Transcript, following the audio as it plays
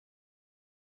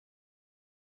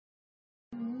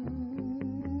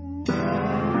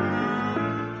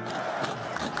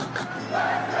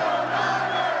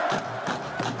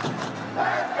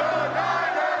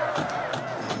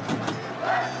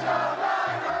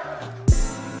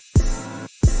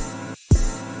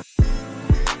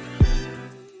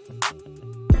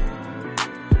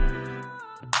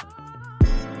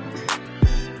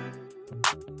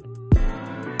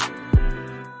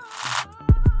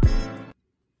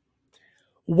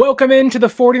Welcome into the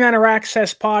 49er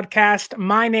Access podcast.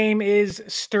 My name is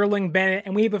Sterling Bennett,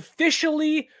 and we've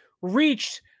officially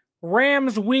reached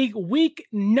Rams week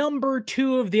number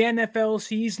 2 of the NFL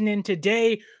season. And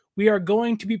today we are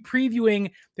going to be previewing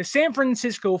the San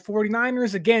Francisco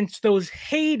 49ers against those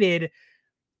hated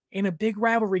in a big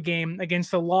rivalry game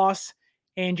against the Los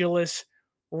Angeles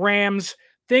Rams.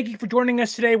 Thank you for joining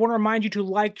us today. I want to remind you to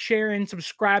like, share, and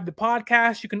subscribe to the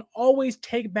podcast. You can always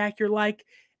take back your like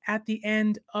at the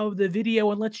end of the video,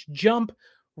 and let's jump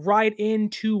right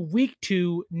into week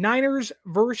 2, Niners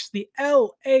versus the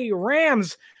LA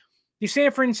Rams. The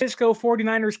San Francisco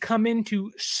 49ers come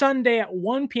into Sunday at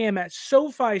 1 p.m. at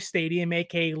SoFi Stadium,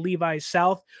 aka Levi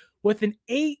South, with an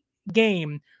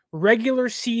 8-game regular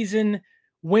season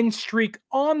win streak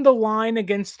on the line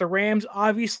against the Rams.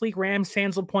 Obviously, Rams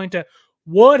fans will point to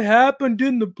what happened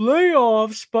in the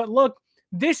playoffs, but look,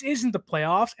 this isn't the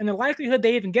playoffs, and the likelihood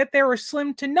they even get there is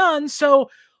slim to none, so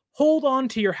hold on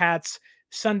to your hats.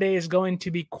 Sunday is going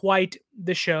to be quite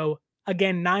the show.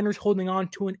 Again, Niners holding on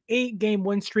to an 8-game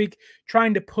win streak,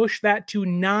 trying to push that to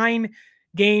 9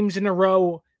 games in a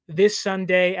row this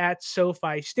Sunday at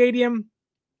SoFi Stadium.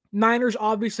 Niners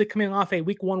obviously coming off a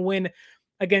Week 1 win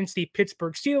against the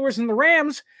Pittsburgh Steelers, and the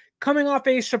Rams coming off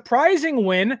a surprising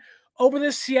win over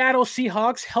the Seattle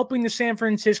Seahawks, helping the San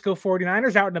Francisco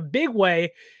 49ers out in a big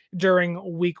way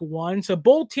during Week 1. So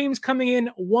both teams coming in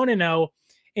 1-0,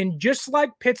 and just like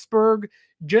Pittsburgh,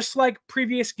 just like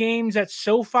previous games at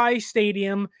SoFi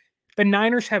Stadium, the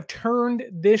Niners have turned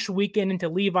this weekend into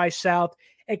Levi South,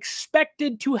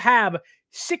 expected to have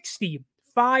 65%,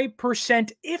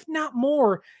 if not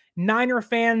more, Niner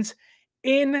fans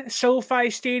in SoFi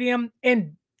Stadium.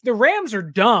 And the Rams are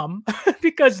dumb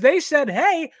because they said,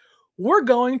 hey, we're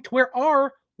going to wear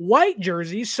our white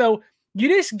jerseys. So you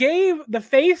just gave the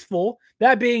faithful,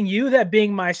 that being you, that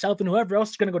being myself, and whoever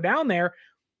else is going to go down there,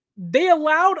 they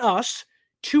allowed us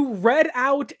to red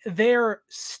out their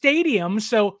stadium.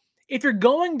 So if you're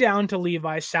going down to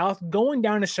Levi South, going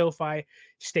down to SoFi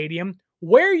Stadium,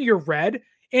 wear your red.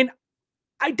 And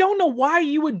I don't know why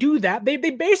you would do that. They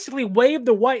basically waved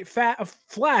the white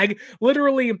flag,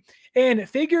 literally and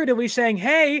figuratively saying,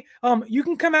 hey, you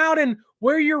can come out and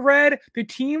wear your red. The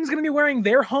team's going to be wearing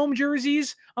their home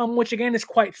jerseys, which again is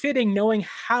quite fitting knowing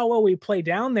how well we play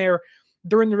down there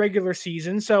during the regular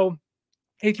season. So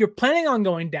if you're planning on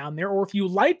going down there, or if you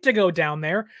like to go down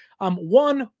there,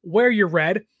 one, wear your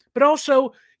red, but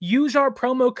also use our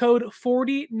promo code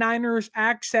 49ers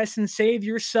Access and save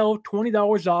yourself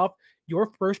 $20 off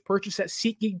your first purchase at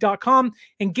SeatGeek.com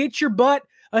and get your butt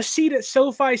a seat at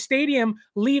SoFi Stadium,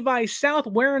 Levi South,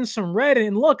 wearing some red.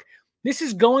 And look, this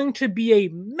is going to be a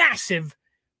massive,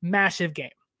 massive game.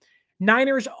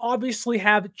 Niners obviously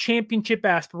have championship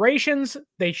aspirations.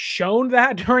 They shown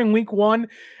that during Week 1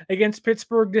 against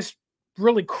Pittsburgh, just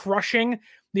really crushing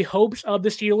the hopes of the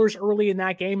Steelers early in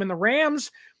that game. And the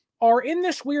Rams are in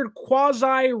this weird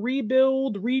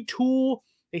quasi-rebuild, retool.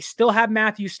 They still have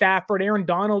Matthew Stafford, Aaron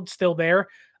Donald still there,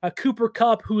 Cooper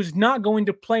Kupp, who's not going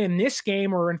to play in this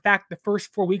game or, in fact, the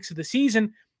first 4 weeks of the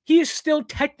season. He is still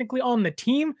technically on the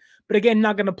team, but again,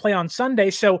 not going to play on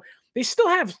Sunday. So they still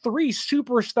have 3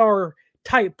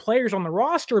 superstar-type players on the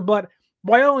roster, but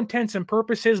by all intents and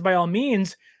purposes, by all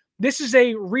means, this is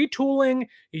a retooling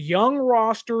young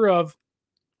roster of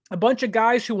a bunch of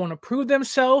guys who want to prove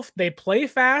themselves. They play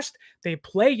fast, they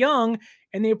play young,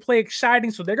 and they play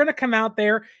exciting. So they're going to come out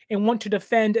there and want to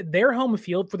defend their home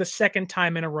field for the second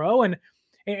time in a row.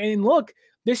 And look,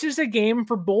 this is a game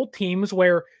for both teams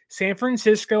where San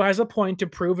Francisco has a point to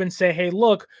prove and say, hey,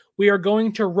 look, we are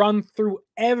going to run through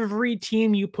every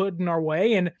team you put in our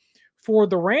way. And for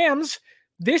the Rams,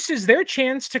 this is their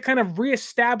chance to kind of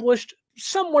reestablish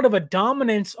somewhat of a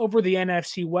dominance over the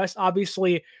NFC West.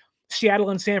 Obviously, Seattle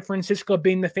and San Francisco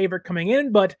being the favorite coming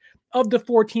in, but of the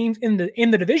 4 teams in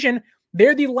the division,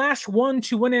 they're the last one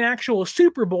to win an actual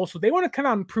Super Bowl. So they want to come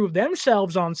out and prove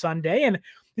themselves on Sunday. And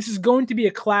this is going to be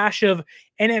a clash of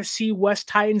NFC West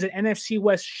Titans and NFC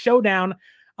West showdown.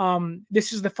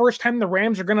 This is the first time the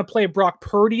Rams are going to play Brock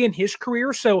Purdy in his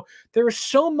career. So there is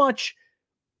so much,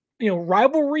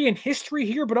 rivalry and history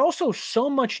here, but also so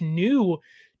much new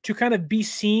to kind of be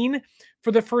seen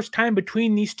for the first time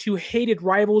between these 2 hated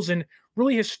rivals and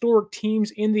really historic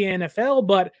teams in the NFL.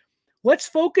 But let's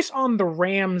focus on the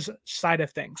Rams side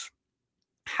of things.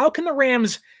 How can the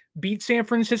Rams beat San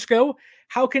Francisco?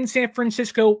 How can San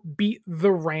Francisco beat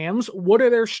the Rams? What are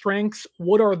their strengths?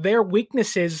 What are their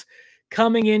weaknesses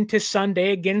coming into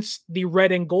Sunday against the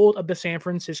red and gold of the San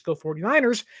Francisco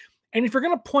 49ers? And if you're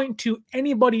going to point to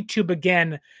anybody to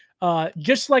begin,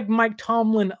 just like Mike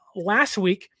Tomlin last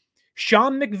week,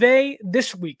 Sean McVay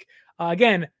this week.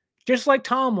 Again, just like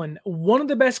Tomlin, one of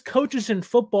the best coaches in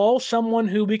football, someone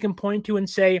who we can point to and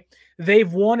say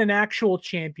they've won an actual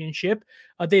championship.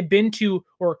 They've been to,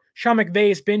 or Sean McVay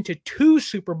has been to 2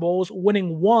 Super Bowls,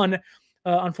 winning one,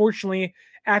 unfortunately,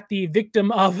 at the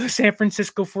victim of the San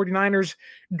Francisco 49ers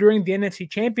during the NFC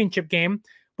Championship game,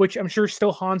 which I'm sure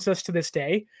still haunts us to this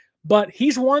day. But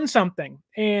he's won something.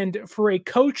 And for a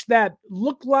coach that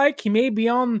looked like he may be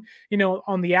on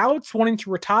the outs, wanting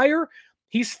to retire,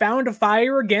 he's found a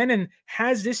fire again and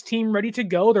has this team ready to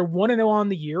go. They're 1-0 on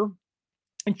the year.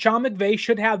 And Sean McVay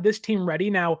should have this team ready.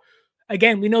 Now,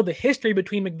 again, we know the history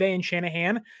between McVay and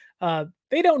Shanahan.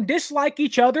 They don't dislike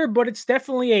each other, but it's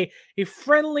definitely a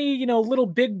friendly, little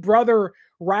big brother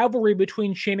rivalry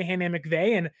between Shanahan and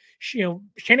McVay. And,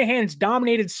 Shanahan's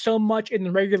dominated so much in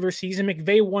the regular season.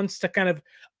 McVay wants to kind of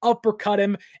uppercut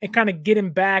him and kind of get him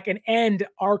back and end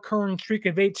our current streak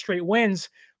of 8 straight wins.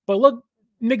 But look,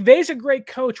 McVay's a great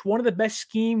coach, one of the best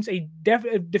schemes, a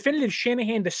definitive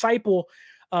Shanahan disciple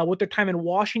with their time in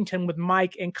Washington with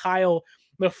Mike and Kyle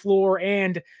LaFleur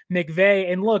and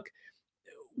McVay. And look,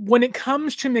 when it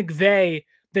comes to McVay,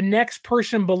 the next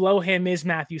person below him is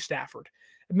Matthew Stafford.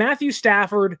 Matthew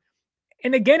Stafford,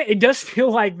 and again, it does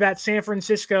feel like that San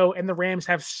Francisco and the Rams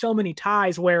have so many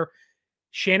ties where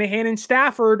Shanahan and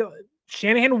Stafford,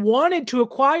 Shanahan wanted to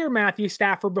acquire Matthew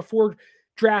Stafford before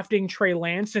drafting Trey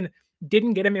Lance and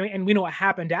didn't get him, and we know what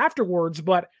happened afterwards.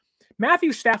 But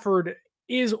Matthew Stafford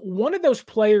is one of those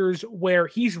players where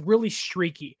he's really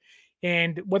streaky.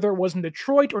 And whether it was in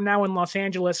Detroit or now in Los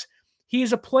Angeles,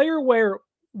 he's a player where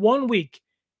one week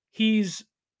he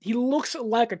looks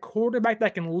like a quarterback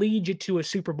that can lead you to a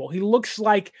Super Bowl. He looks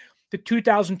like the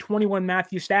 2021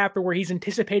 Matthew Stafford, where he's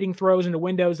anticipating throws into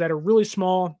windows that are really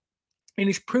small, and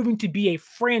he's proving to be a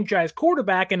franchise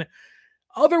quarterback. And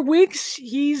other weeks,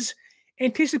 he's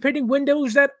anticipating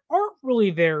windows that aren't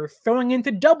really there, throwing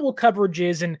into double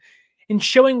coverages and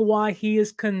showing why he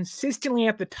is consistently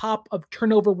at the top of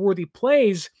turnover-worthy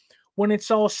plays when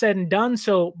it's all said and done.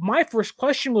 So my first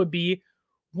question would be,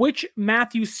 which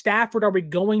Matthew Stafford are we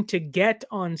going to get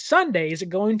on Sunday? Is it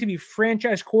going to be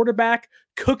franchise quarterback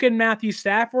cooking Matthew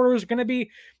Stafford, or is it going to be,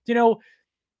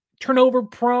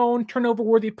 turnover-prone,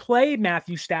 turnover-worthy play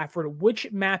Matthew Stafford?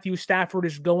 Which Matthew Stafford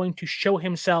is going to show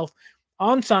himself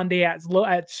on Sunday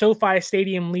at SoFi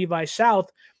Stadium, Levi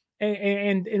South?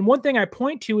 And one thing I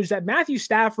point to is that Matthew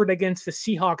Stafford against the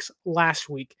Seahawks last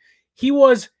week, he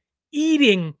was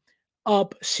eating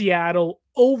up Seattle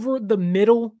over the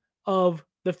middle of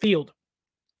the field.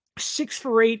 6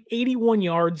 for 8, 81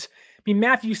 yards. I mean,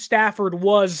 Matthew Stafford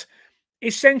was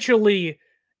essentially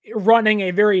running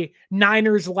a very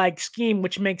Niners-like scheme,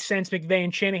 which makes sense. McVay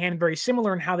and Shanahan very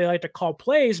similar in how they like to call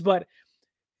plays, but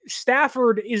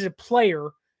Stafford is a player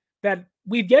that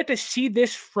we've yet to see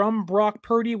this from Brock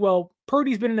Purdy. Well,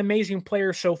 Purdy's been an amazing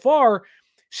player so far.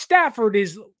 Stafford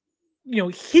is,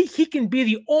 he can be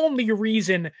the only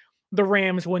reason the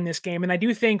Rams win this game. And I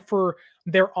do think for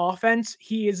their offense,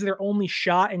 he is their only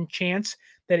shot and chance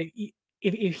that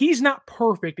if he's not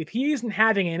perfect, if he isn't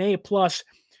having an A+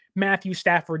 Matthew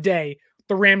Stafford day,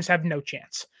 the Rams have no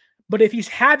chance. But if he's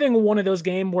having one of those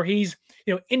games where he's,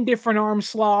 in different arm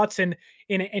slots and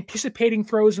in anticipating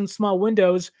throws in small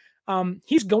windows,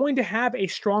 he's going to have a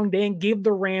strong day and give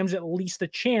the Rams at least a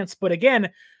chance. But again,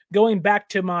 going back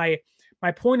to my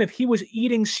point of he was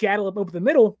eating Seattle up over the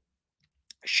middle,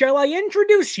 shall I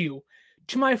introduce you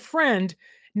to my friend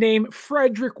named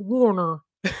Frederick Warner,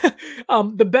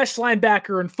 the best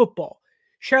linebacker in football?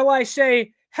 Shall I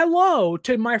say hello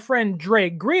to my friend Dre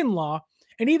Greenlaw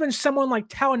and even someone like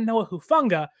Talanoa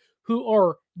Hufanga, who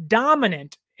are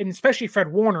dominant, and especially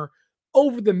Fred Warner,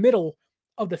 over the middle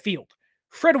of the field?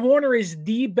 Fred Warner is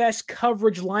the best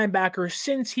coverage linebacker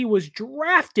since he was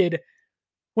drafted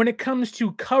when it comes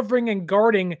to covering and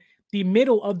guarding the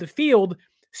middle of the field.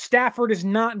 Stafford is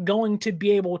not going to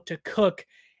be able to cook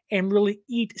and really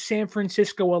eat San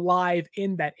Francisco alive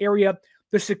in that area.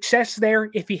 The success there,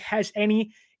 if he has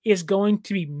any, is going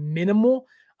to be minimal,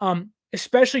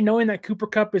 especially knowing that Cooper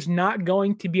Kupp is not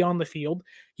going to be on the field.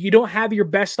 You don't have your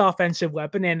best offensive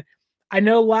weapon. And I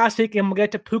know last week, and we'll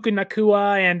get to Puka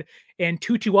Nacua and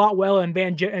Tutu Atwell and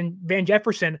Van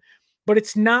Jefferson, but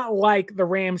it's not like the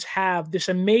Rams have this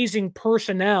amazing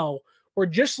personnel, or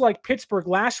just like Pittsburgh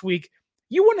last week,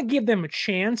 you want to give them a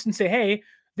chance and say, hey,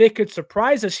 they could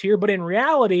surprise us here. But in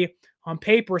reality, on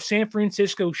paper, San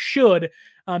Francisco should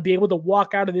be able to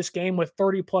walk out of this game with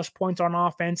 30-plus points on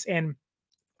offense and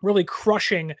really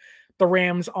crushing the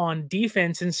Rams on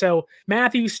defense. And so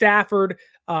Matthew Stafford,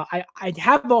 I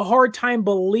have a hard time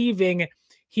believing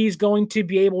he's going to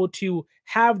be able to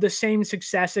have the same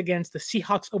success against the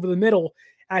Seahawks over the middle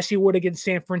as he would against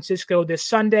San Francisco this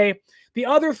Sunday. The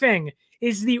other thing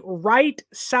is the right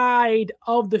side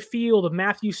of the field of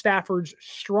Matthew Stafford's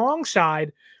strong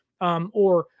side,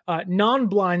 or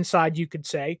non-blind side, you could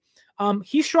say.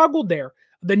 He struggled there.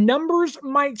 The numbers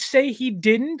might say he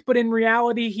didn't, but in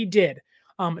reality, he did.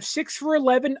 6 for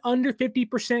 11, under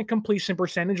 50% completion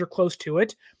percentage or close to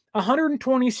it,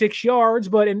 126 yards,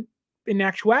 but in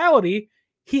actuality,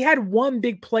 he had one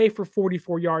big play for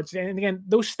 44 yards. And again,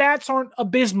 those stats aren't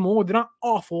abysmal. They're not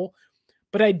awful,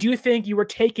 but I do think you were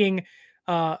taking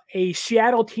a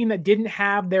Seattle team that didn't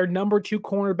have their number 2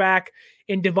 cornerback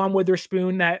in Devon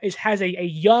Witherspoon, that has a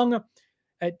young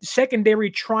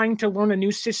secondary trying to learn a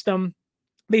new system.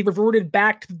 They've reverted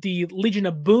back to the Legion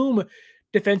of Boom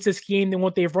defensive scheme than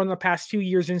what they've run the past 2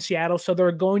 years in Seattle. So there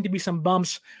are going to be some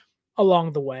bumps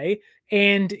along the way.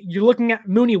 And you're looking at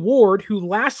Mooney Ward, who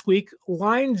last week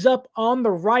lines up on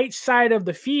the right side of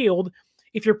the field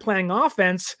if you're playing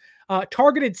offense,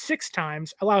 targeted 6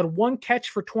 times, allowed 1 catch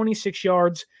for 26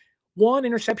 yards, 1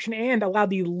 interception, and allowed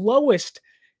the lowest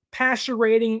passer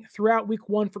rating throughout week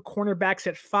 1 for cornerbacks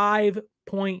at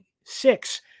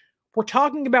 5.6. We're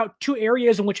talking about 2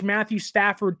 areas in which Matthew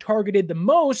Stafford targeted the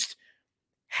most,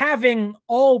 having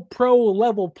all pro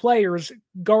level players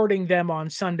guarding them on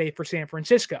Sunday for San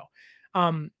Francisco.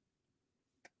 It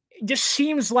just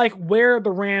seems like where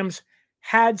the Rams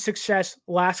had success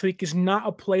last week is not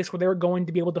a place where they're going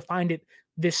to be able to find it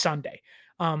this Sunday.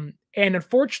 And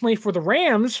unfortunately for the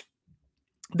Rams,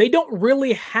 they don't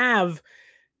really have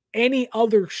any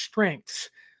other strengths.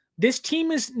 This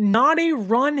team is not a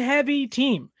run-heavy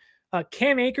team.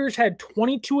 Cam Akers had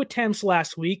 22 attempts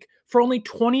last week for only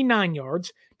 29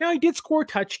 yards. Now, he did score a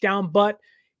touchdown, but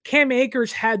Cam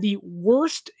Akers had the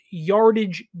worst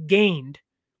yardage gained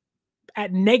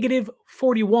at negative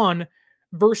 41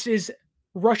 versus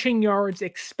rushing yards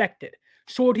expected.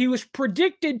 So what he was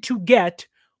predicted to get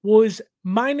was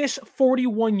minus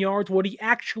 41 yards. What he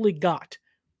actually got,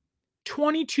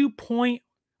 22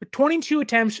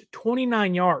 attempts,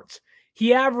 29 yards.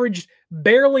 He averaged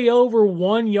barely over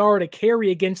 1 yard a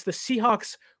carry against the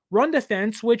Seahawks run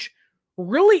defense, which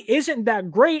really isn't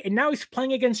that great. And now he's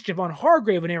playing against Javon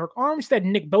Hargrave and Arik Armstead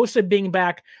and Nick Bosa being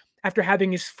back after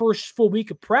having his first full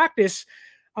week of practice.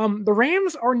 The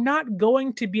Rams are not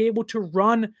going to be able to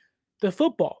run the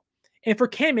football. And for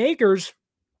Cam Akers,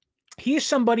 he is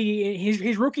somebody,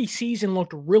 his rookie season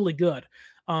looked really good.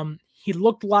 He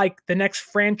looked like the next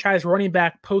franchise running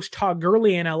back post Todd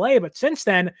Gurley in LA, but since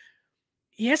then,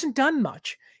 he hasn't done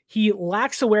much. He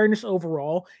lacks awareness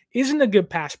overall, isn't a good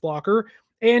pass blocker,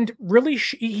 and really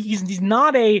he's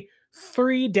not a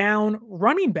 3-down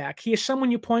running back. He is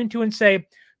someone you point to and say,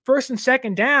 first and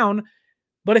second down,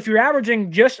 but if you're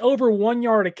averaging just over 1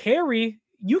 yard a carry,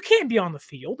 you can't be on the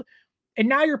field. And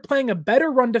now you're playing a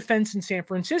better run defense in San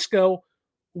Francisco.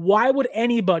 Why would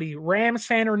anybody, Rams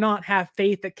fan or not, have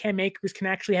faith that Cam Akers can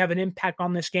actually have an impact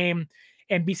on this game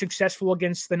and be successful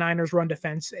against the Niners run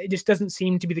defense? It just doesn't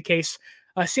seem to be the case.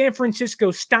 San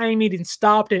Francisco stymied and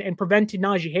stopped and prevented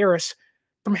Najee Harris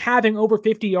from having over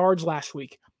 50 yards last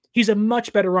week. He's a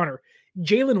much better runner.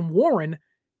 Jaylen Warren,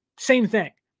 same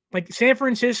thing. Like, San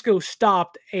Francisco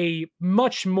stopped a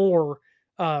much more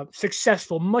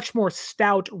successful, much more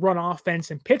stout run offense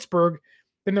in Pittsburgh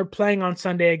than they're playing on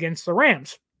Sunday against the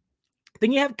Rams.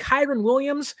 Then you have Kyren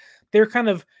Williams, their kind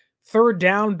of third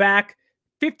down back,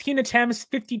 15 attempts,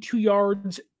 52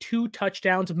 yards, 2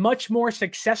 touchdowns, much more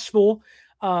successful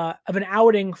of an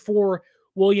outing for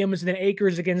Williams than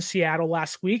Akers against Seattle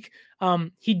last week.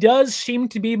 He does seem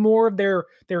to be more of their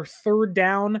third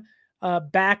down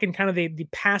back and kind of the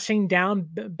passing down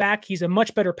back. He's a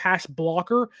much better pass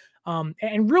blocker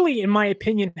and really, in my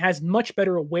opinion, has much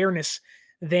better awareness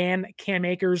than Cam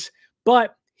Akers.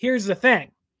 But here's the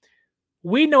thing.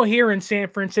 We know here in San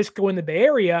Francisco, in the Bay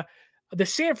Area, the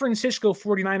San Francisco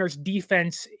 49ers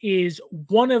defense is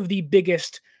one of the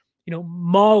biggest,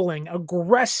 mauling,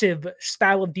 aggressive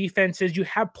style of defenses. You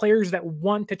have players that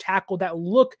want to tackle, that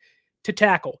look to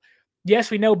tackle. Yes,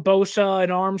 we know Bosa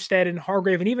and Armstead and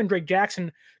Hargrave and even Drake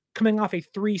Jackson coming off a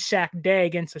 3-sack day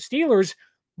against the Steelers.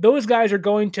 Those guys are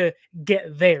going to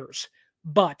get theirs.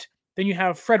 But then you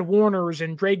have Fred Warner's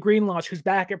and Dre Greenlaw's, who's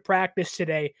back at practice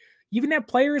today. You even have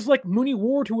players like Mooney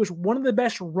Ward, who is one of the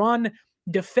best run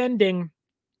defending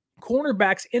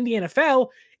cornerbacks in the NFL.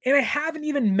 And I haven't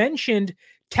even mentioned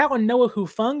Talanoa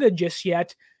Hufanga just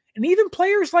yet. And even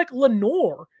players like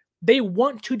Lenore, they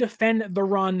want to defend the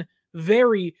run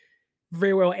very,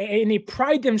 very well. And they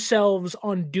pride themselves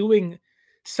on doing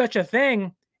such a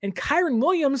thing. And Kyren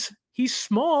Williams, he's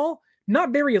small,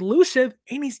 not very elusive,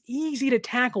 and he's easy to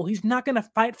tackle. He's not going to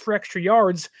fight for extra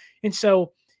yards. And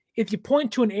so if you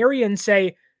point to an area and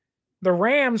say the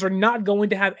Rams are not going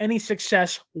to have any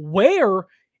success where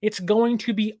it's going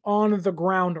to be on the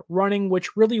ground running,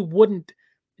 which really wouldn't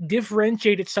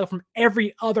differentiate itself from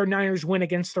every other Niners win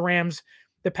against the Rams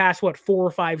the past, 4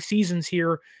 or 5 seasons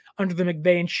here under the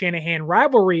McVay and Shanahan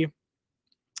rivalry.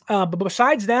 But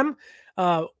besides them,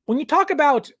 when you talk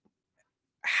about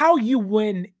how you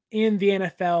win in the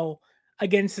NFL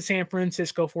against the San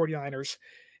Francisco 49ers,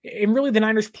 and really the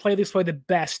Niners play this way the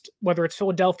best, whether it's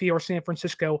Philadelphia or San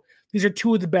Francisco, these are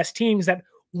two of the best teams that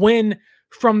win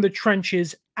from the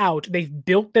trenches out. They've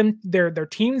built their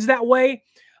teams that way,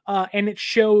 and it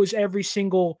shows every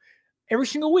single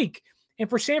week. And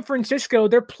for San Francisco,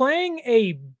 they're playing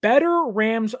a better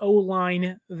Rams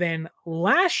O-line than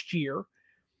last year,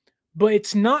 but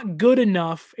it's not good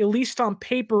enough, at least on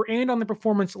paper and on the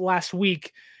performance last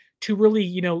week, to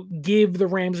really, give the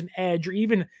Rams an edge or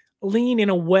even lean in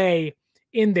a way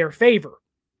in their favor.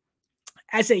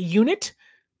 As a unit,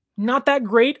 not that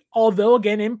great, although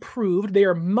again improved. They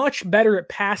are much better at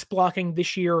pass blocking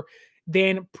this year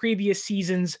than previous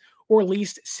seasons, or at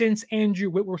least since Andrew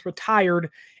Whitworth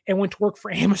retired and went to work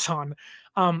for Amazon.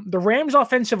 The Rams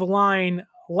offensive line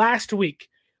last week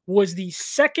was the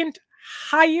second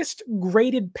highest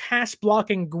graded pass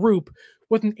blocking group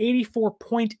with an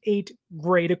 84.8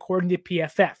 grade according to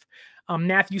PFF.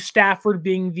 Matthew Stafford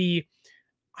being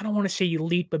I don't want to say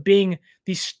elite, but being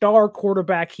the star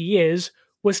quarterback he is,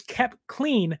 was kept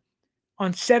clean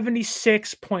on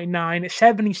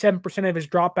 77% of his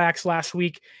dropbacks last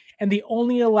week, and they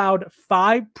only allowed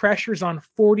 5 pressures on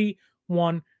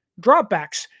 41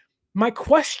 dropbacks. My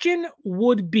question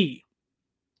would be,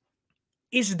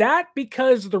 is that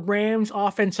because the Rams'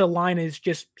 offensive line is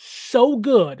just so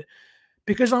good?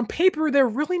 Because on paper, they're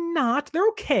really not. They're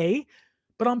okay.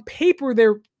 But on paper,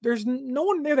 there's no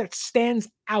one there that stands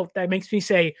out that makes me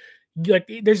say, like,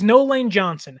 there's no Lane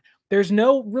Johnson. There's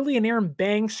no really an Aaron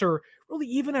Banks or really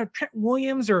even a Trent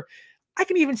Williams, or I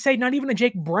can even say not even a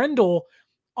Jake Brendel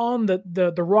on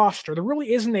the roster. There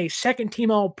really isn't a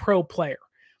second-team All-Pro player.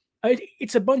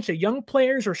 It's a bunch of young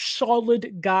players or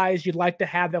solid guys you'd like to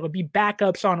have that would be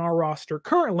backups on our roster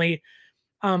currently,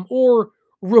 or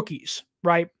rookies,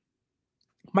 right?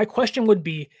 My question would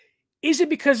be, is it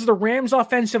because the Rams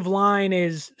offensive line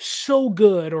is so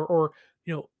good or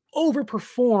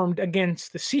overperformed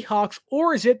against the Seahawks,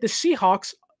 or is it the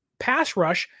Seahawks pass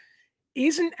rush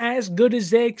isn't as good as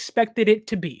they expected it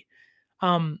to be?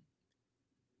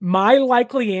 My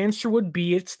likely answer would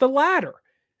be it's the latter.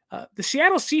 The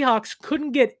Seattle Seahawks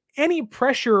couldn't get any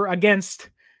pressure against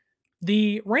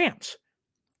the Rams,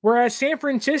 whereas San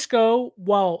Francisco,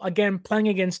 while again playing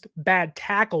against bad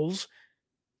tackles,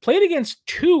 played against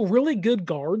 2 really good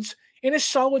guards in a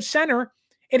solid center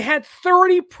and had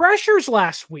 30 pressures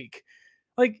last week.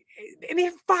 And he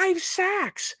had 5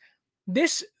 sacks.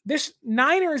 This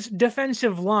Niners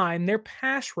defensive line, their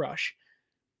pass rush,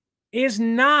 is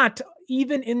not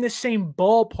even in the same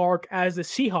ballpark as the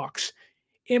Seahawks.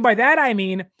 And by that I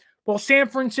mean, while San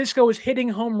Francisco is hitting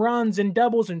home runs and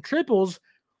doubles and triples,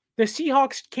 the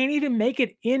Seahawks can't even make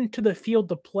it into the field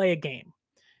to play a game.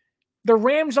 The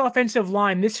Rams offensive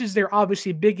line, this is their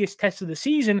obviously biggest test of the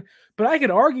season, but I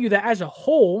could argue that as a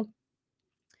whole,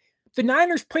 the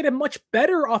Niners played a much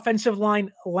better offensive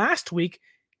line last week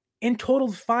and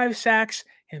totaled 5 sacks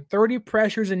and 30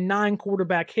 pressures and 9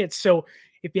 quarterback hits. So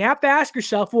if you have to ask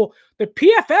yourself, well, the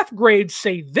PFF grades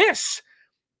say this,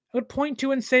 I would point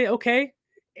to and say, okay,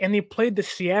 and they played the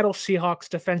Seattle Seahawks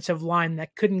defensive line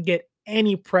that couldn't get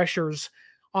any pressures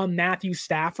on Matthew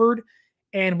Stafford.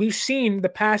 And we've seen the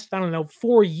past,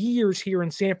 4 years here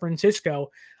in San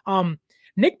Francisco,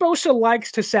 Nick Bosa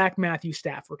likes to sack Matthew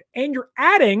Stafford. And you're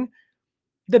adding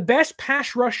the best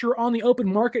pass rusher on the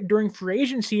open market during free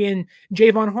agency in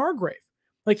Javon Hargrave.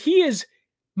 He is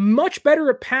much better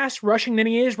at pass rushing than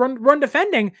he is run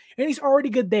defending, and he's already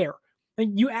good there.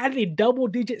 You added a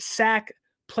double-digit sack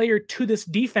player to this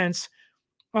defense.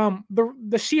 The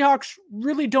Seahawks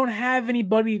really don't have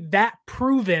anybody that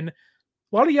proven.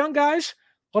 A lot of young guys,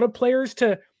 a lot of players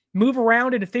to move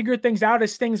around and to figure things out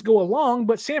as things go along,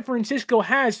 but San Francisco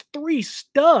has 3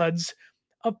 studs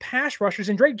of pass rushers,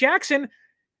 and Drake Jackson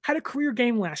had a career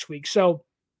game last week. So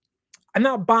I'm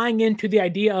not buying into the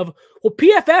idea of, well,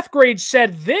 PFF grades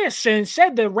said this and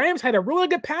said the Rams had a really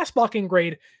good pass blocking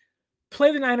grade.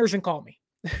 Play the Niners and call me.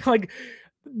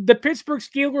 The Pittsburgh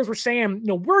Steelers were saying,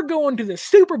 we're going to the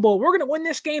Super Bowl. We're going to win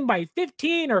this game by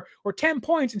 15 or 10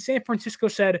 points. And San Francisco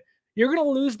said, you're going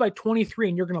to lose by 23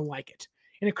 and you're going to like it.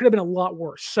 And it could have been a lot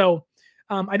worse. So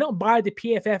I don't buy the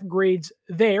PFF grades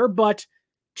there, but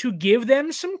to give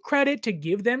them some credit, to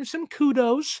give them some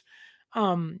kudos,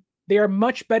 they are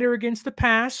much better against the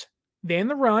pass than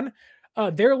the run.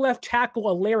 Their left tackle,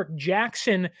 Arik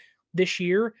Jackson, this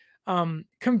year,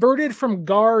 converted from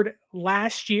guard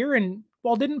last year, and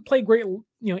while didn't play great,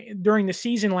 during the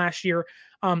season last year,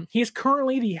 he is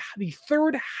currently the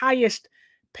third highest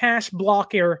pass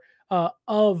blocker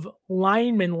of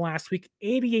linemen last week.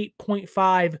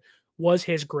 88.5 was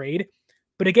his grade.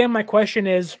 But again, my question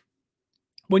is,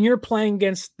 when you're playing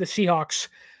against the Seahawks,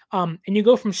 and you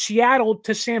go from Seattle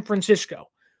to San Francisco,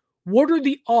 what are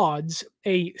the odds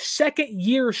a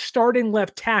second-year starting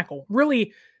left tackle,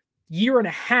 really year and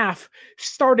a half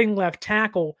starting left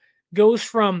tackle, goes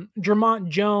from Dramont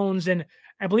Jones, and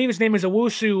I believe his name is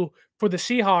Owusu for the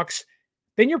Seahawks,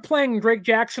 then you're playing Drake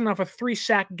Jackson off a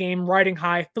 3-sack game, riding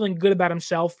high, feeling good about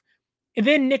himself, and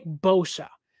then Nick Bosa.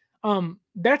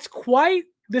 That's quite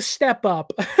the step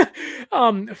up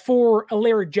for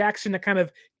Aiyuk Jackson to kind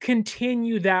of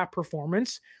continue that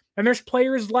performance. And there's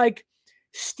players like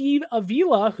Steve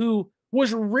Avila, who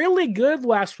was really good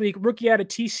last week, rookie out of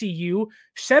TCU,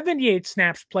 78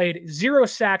 snaps played, 0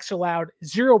 sacks allowed,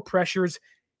 0 pressures,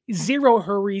 0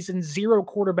 hurries, and 0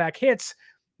 quarterback hits.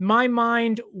 My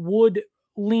mind would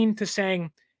lean to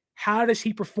saying, how does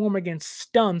he perform against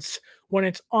stunts when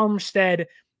it's Armstead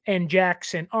and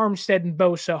Jackson, Armstead and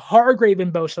Bosa, Hargrave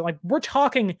and Bosa? Like, we're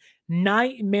talking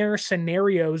nightmare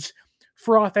scenarios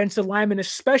for offensive linemen,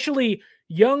 especially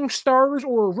young starters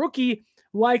or a rookie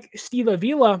like Steve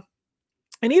Avila.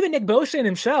 And even Nick Bosa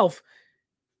himself,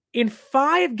 in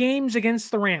 5 games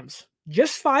against the Rams,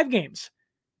 just 5 games,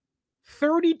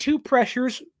 32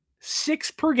 pressures,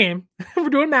 6 per game. We're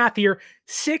doing math here,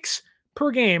 6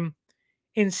 per game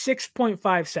in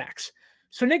 6.5 sacks.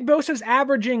 So Nick Bosa's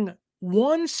averaging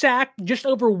 1 sack, just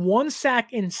over 1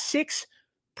 sack in 6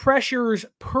 pressures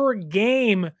per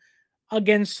game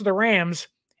against the Rams.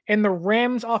 And the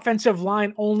Rams offensive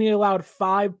line only allowed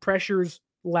 5 pressures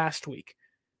last week.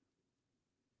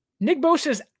 Nick Bosa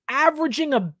is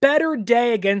averaging a better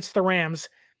day against the Rams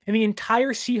than the entire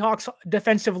Seahawks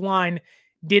defensive line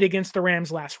did against the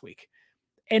Rams last week.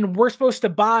 And we're supposed to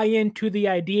buy into the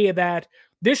idea that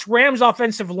this Rams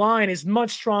offensive line is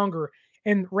much stronger,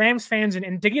 and Rams fans,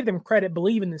 and to give them credit,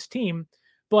 believe in this team.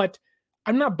 But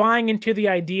I'm not buying into the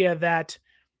idea that,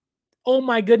 oh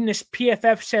my goodness,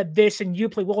 PFF said this and you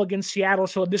play well against Seattle,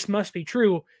 so this must be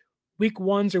true. Week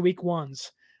ones are week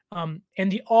ones. And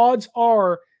the odds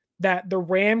are that the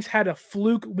Rams had a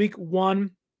fluke week 1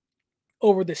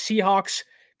 over the Seahawks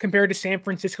compared to San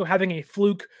Francisco having a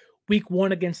fluke week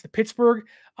 1 against the Pittsburgh.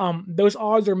 Those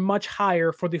odds are much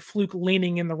higher for the fluke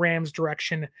leaning in the Rams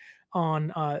direction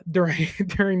on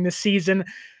during the season.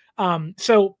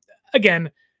 So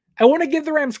again, I want to give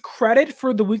the Rams credit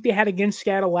for the week they had against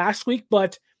Seattle last week,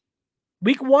 but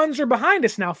week ones are behind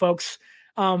us now, folks.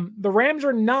 The Rams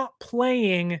are not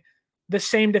playing the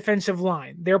same defensive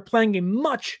line. They're playing a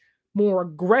much more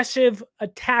aggressive,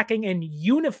 attacking, and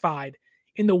unified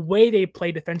in the way they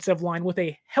play defensive line with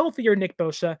a healthier Nick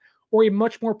Bosa or a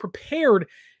much more prepared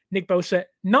Nick Bosa,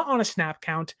 not on a snap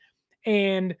count,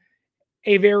 and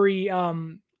a very,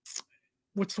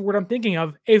 what's the word I'm thinking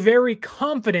of? A very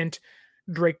confident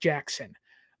Drake Jackson.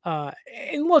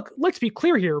 And look, let's be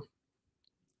clear here.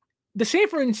 The San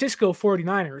Francisco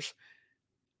 49ers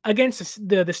against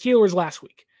the Steelers last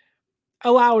week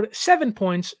allowed 7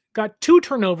 points, got 2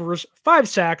 turnovers, 5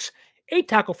 sacks, 8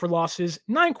 tackle for losses,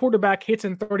 9 quarterback hits,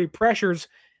 and 30 pressures.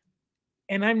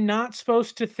 And I'm not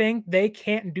supposed to think they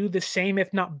can't do the same,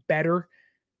 if not better,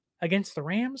 against the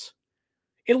Rams?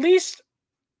 At least,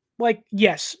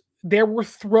 yes, there were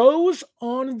throws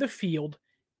on the field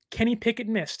Kenny Pickett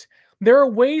missed. There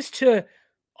are ways to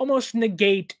almost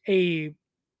negate a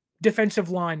defensive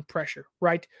line pressure,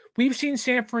 right? We've seen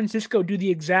San Francisco do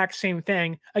the exact same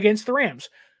thing against the Rams.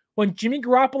 When Jimmy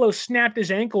Garoppolo snapped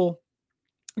his ankle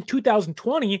in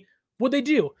 2020, what'd they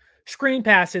do? Screen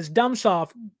passes, dumps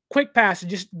off, quick passes,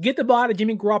 just get the ball out of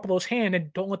Jimmy Garoppolo's hand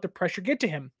and don't let the pressure get to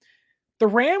him. The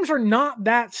Rams are not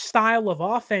that style of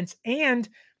offense, and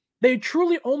they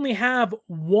truly only have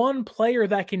one player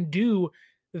that can do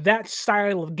that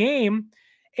style of game.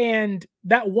 And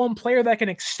that one player that can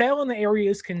excel in the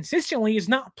areas consistently is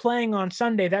not playing on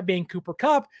Sunday, that being Cooper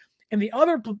Kupp. And the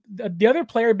other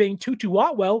player being Tutu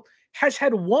Atwell has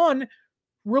had one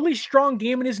really strong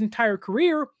game in his entire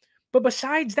career, but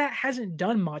besides that hasn't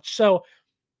done much. So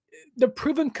the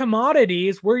proven commodity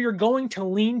is where you're going to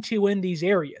lean to in these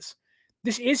areas.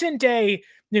 This isn't the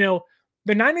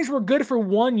Niners were good for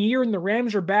 1 year and the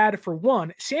Rams are bad for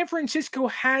 1. San Francisco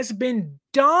has been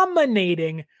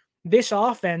dominating this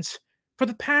offense for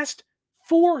the past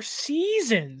 4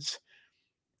 seasons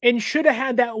and should have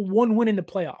had that one win in the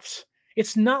playoffs.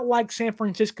 It's not like San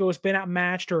Francisco has been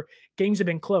outmatched or games have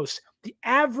been close. The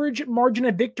average margin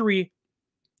of victory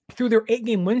through their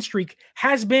 8-game win streak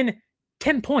has been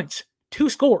 10 points, 2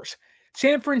 scores.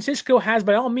 San Francisco has,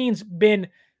 by all means, been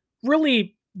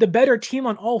really the better team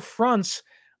on all fronts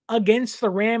against the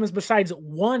Rams besides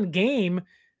one game,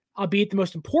 albeit the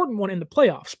most important one in the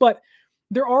playoffs. But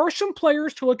there are some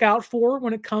players to look out for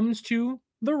when it comes to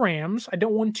the Rams. I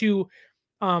don't want to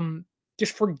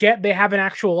just forget they have an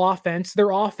actual offense. Their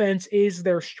offense is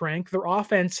their strength. Their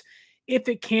offense, if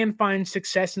it can find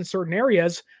success in certain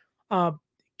areas,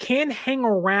 can hang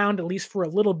around at least for a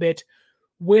little bit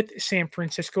with San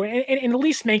Francisco and at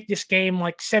least make this game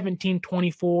like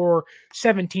 17-24 or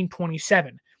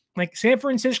 17-27. Like San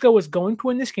Francisco is going to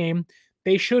win this game.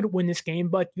 They should win this game,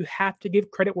 but you have to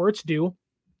give credit where it's due.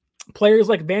 Players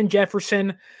like Van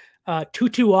Jefferson,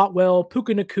 Tutu Atwell,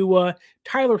 Puka Nacua,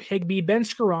 Tyler Higbee, Ben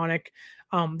Skoranek.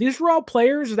 These are all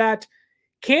players that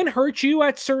can hurt you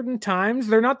at certain times.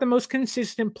 They're not the most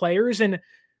consistent players, and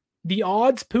the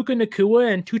odds Puka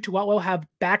Nacua and Tutu Atwell have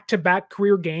back-to-back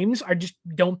career games I just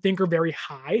don't think are very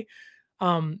high.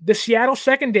 The Seattle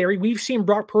secondary, we've seen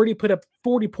Brock Purdy put up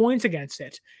 40 points against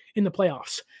it in the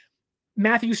playoffs.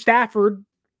 Matthew Stafford,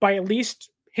 by at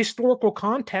least historical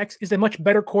context, is a much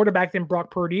better quarterback than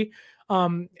Brock Purdy.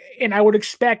 And I would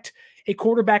expect a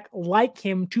quarterback like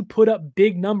him to put up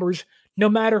big numbers no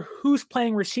matter who's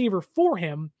playing receiver for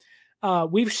him.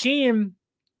 We've seen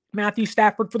Matthew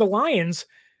Stafford for the Lions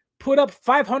put up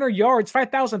 500 yards,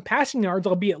 5,000 passing yards,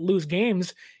 albeit lose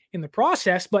games in the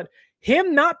process. But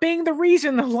him not being the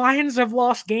reason the Lions have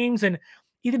lost games and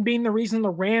even being the reason the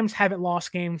Rams haven't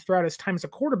lost games throughout his time as a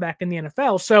quarterback in the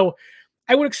NFL. So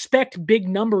I would expect big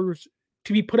numbers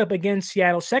to be put up against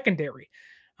Seattle secondary.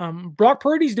 Brock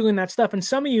Purdy's doing that stuff, and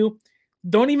some of you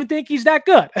don't even think he's that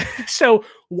good. So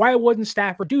why wouldn't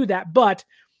Stafford do that? But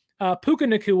Puka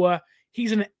Nacua,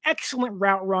 he's an excellent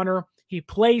route runner. He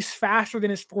plays faster than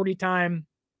his 40 time.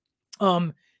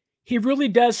 He really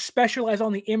does specialize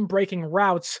on the in-breaking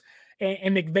routes,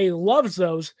 and McVay loves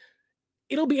those.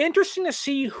 It'll be interesting to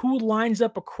see who lines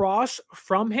up across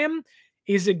from him.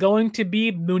 Is it going to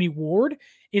be Mooney Ward?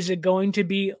 Is it going to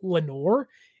be Lenore?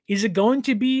 Is it going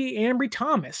to be Ambry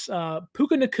Thomas?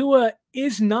 Puka Nacua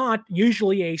is not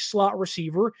usually a slot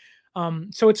receiver,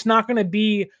 so it's not going to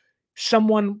be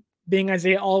someone being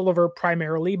Isaiah Oliver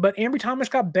primarily, but Ambry Thomas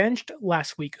got benched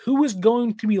last week. Who is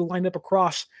going to be lined up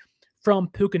across from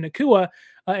Puka Nacua?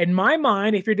 In my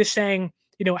mind, if you're just saying,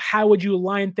 how would you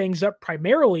line things up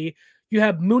primarily, you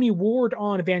have Mooney Ward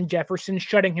on Van Jefferson,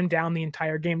 shutting him down the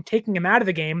entire game, taking him out of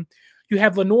the game. You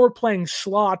have Lenore playing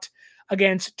slot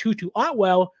against Tutu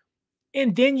Atwell,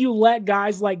 and then you let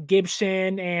guys like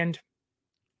Gibson and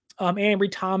Ambry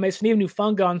Thomas and even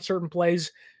Ufunga on certain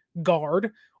plays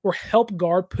guard or help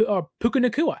guard Puka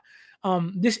Nacua.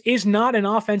 This is not an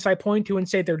offense I point to and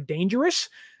say they're dangerous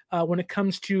when it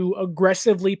comes to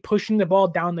aggressively pushing the ball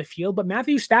down the field, but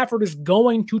Matthew Stafford is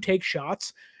going to take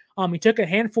shots. He took a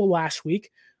handful last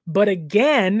week, but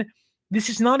again, this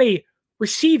is not a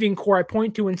receiving core I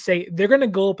point to and say they're going to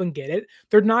go up and get it.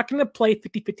 They're not going to play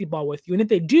 50-50 ball with you, and if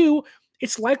they do,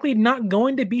 it's likely not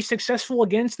going to be successful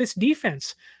against this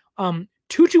defense.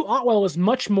 Tutu Atwell is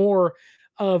much more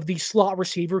of the slot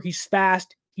receiver. He's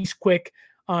fast, he's quick.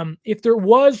 If there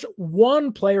was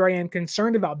one player I am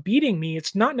concerned about beating me,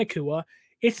 it's not Nacua,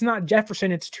 it's not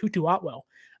Jefferson, it's Tutu Atwell.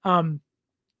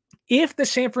 If the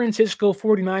San Francisco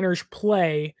 49ers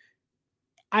play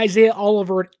Isaiah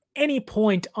Oliver at any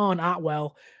point on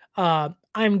Atwell,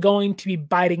 I'm going to be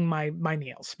biting my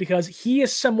nails because he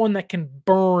is someone that can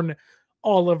burn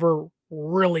Oliver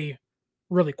really,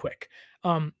 really quick.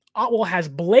 Atwell has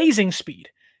blazing speed.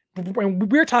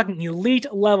 We're talking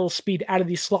elite level speed out of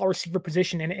the slot receiver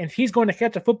position. And if he's going to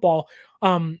catch a football,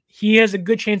 he has a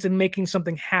good chance of making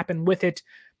something happen with it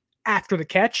after the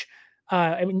catch.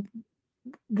 I mean,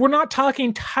 we're not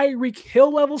talking Tyreek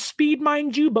Hill level speed,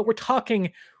 mind you, but we're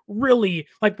talking really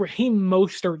like Raheem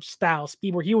Mostert style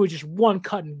speed where he was just one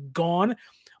cut and gone.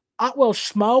 Atwell's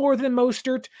smaller than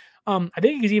Mostert. I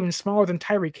think he's even smaller than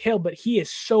Tyreek Hill, but he is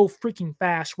so freaking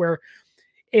fast where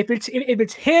if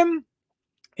it's him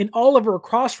and Oliver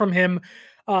across from him,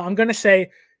 I'm going to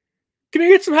say, can we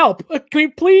get some help? Can we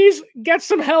please get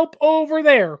some help over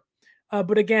there?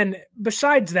 But again,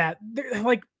 besides that,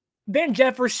 like Van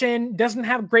Jefferson doesn't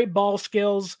have great ball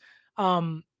skills.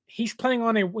 He's playing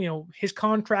on his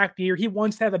contract year. He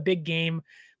wants to have a big game.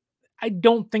 I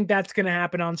don't think that's going to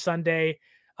happen on Sunday.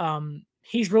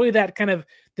 He's really that kind of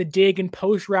the dig and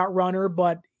post route runner,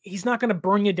 but He's not going to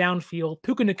burn you downfield.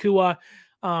 Puka Nacua,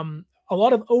 a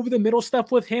lot of over-the-middle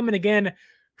stuff with him. And again,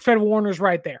 Fred Warner's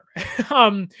right there.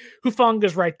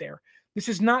 Hufanga's right there. This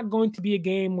is not going to be a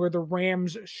game where the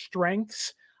Rams'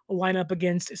 strengths line up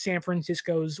against San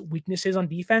Francisco's weaknesses on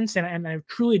defense. And I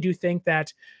truly do think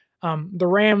that the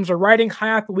Rams are riding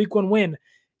high off the week 1 win.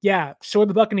 Yeah, so are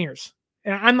the Buccaneers.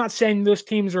 And I'm not saying those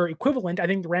teams are equivalent. I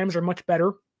think the Rams are much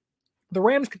better. The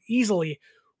Rams could easily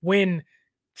win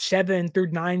 7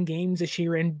 through 9 games this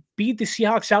year and beat the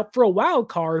Seahawks out for a wild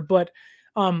card, but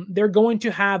they're going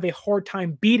to have a hard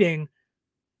time beating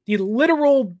the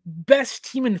literal best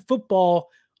team in football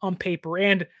on paper,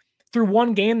 and through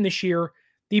 1 game this year,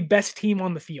 the best team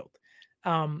on the field.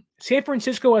 San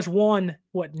Francisco has won,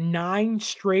 9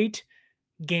 straight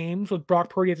games with Brock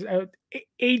Purdy,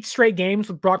 8 straight games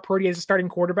with Brock Purdy as a starting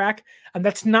quarterback, and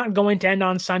that's not going to end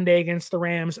on Sunday against the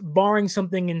Rams, barring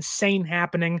something insane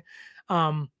happening.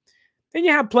 Then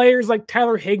you have players like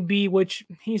Tyler Higbee, which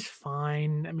he's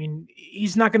fine. I mean,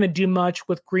 he's not going to do much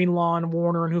with Greenlaw and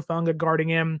Warner and Hufanga guarding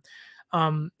him.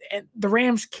 And the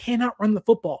Rams cannot run the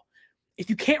football. If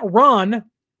you can't run,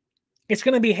 it's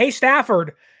going to be, hey,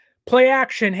 Stafford, play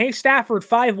action. Hey, Stafford,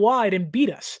 5 wide and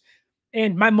beat us.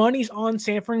 And my money's on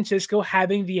San Francisco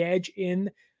having the edge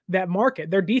in that market.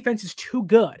 Their defense is too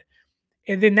good.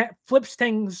 And then that flips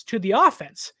things to the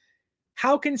offense.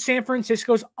 How can San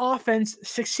Francisco's offense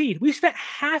succeed? We spent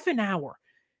half an hour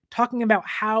talking about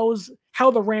how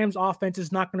the Rams offense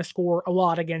is not going to score a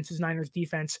lot against his Niners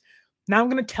defense. Now I'm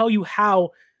going to tell you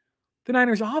how the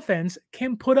Niners offense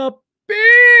can put up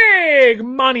big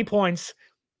money points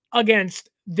against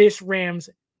this Rams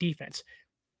defense.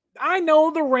 I know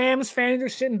the Rams fans are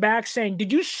sitting back saying,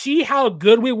 did you see how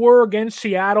good we were against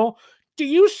Seattle? Do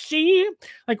you see?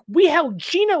 Like, we held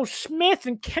Geno Smith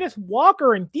and Kenneth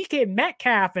Walker and DK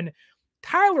Metcalf and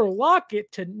Tyler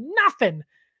Lockett to nothing.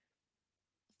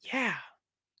 Yeah.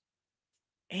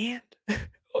 And,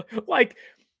 like,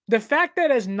 the fact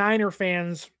that as Niner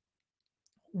fans,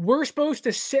 we're supposed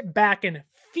to sit back and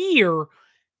fear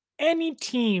any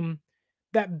team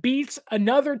that beats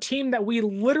another team that we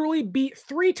literally beat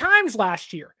 3 times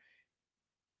last year,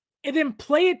 and then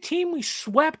play a team we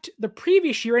swept the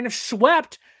previous year and have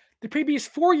swept the previous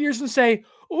 4 years and say,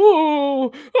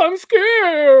 oh, I'm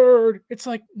scared. It's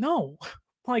like, no.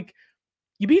 Like,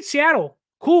 you beat Seattle.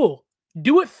 Cool.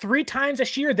 Do it 3 times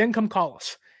this year, then come call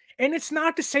us. And it's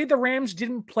not to say the Rams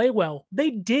didn't play well.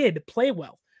 They did play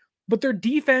well. But their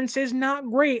defense is not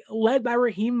great, led by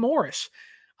Raheem Morris.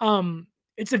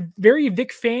 It's a very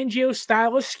Vic Fangio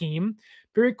style of scheme,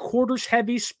 very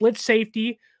quarters-heavy, split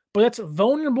safety, but it's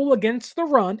vulnerable against the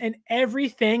run and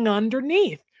everything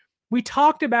underneath. We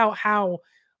talked about how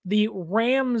the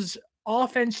Rams'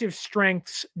 offensive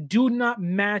strengths do not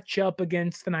match up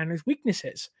against the Niners'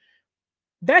 weaknesses.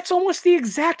 That's almost the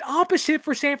exact opposite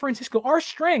for San Francisco. Our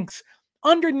strengths,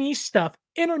 underneath stuff,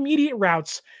 intermediate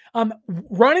routes,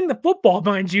 running the football,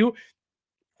 mind you,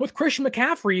 with Christian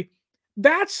McCaffrey,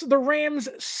 that's the Rams'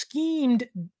 schemed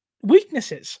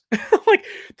weaknesses. Like,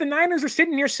 the Niners are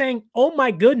sitting here saying, oh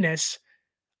my goodness,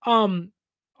 are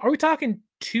we talking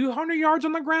 200 yards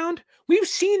on the ground? We've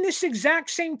seen this exact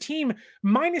same team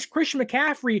minus Christian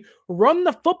McCaffrey run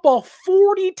the football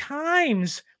 40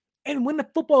 times and win the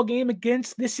football game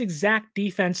against this exact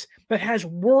defense that has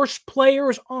worse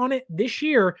players on it this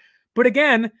year. But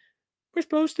again, we're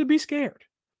supposed to be scared.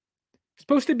 It's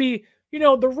supposed to be,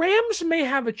 the Rams may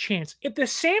have a chance. If the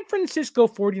San Francisco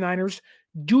 49ers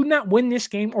do not win this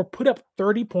game or put up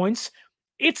 30 points,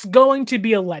 it's going to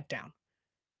be a letdown.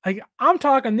 Like, I'm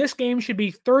talking, this game should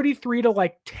be 33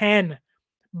 to 10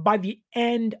 by the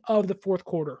end of the 4th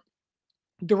quarter.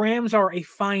 The Rams are a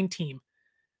fine team,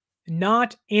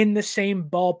 not in the same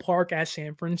ballpark as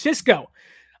San Francisco.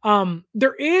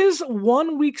 There is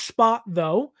one weak spot,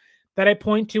 though, that I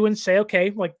point to and say,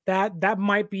 okay, like that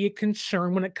might be a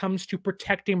concern when it comes to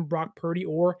protecting Brock Purdy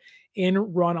or in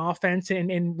run offense and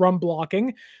in run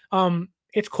blocking.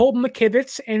 It's Colton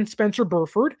McKivitz and Spencer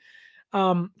Burford.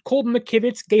 Colton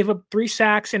McKivitz gave up 3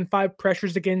 sacks and 5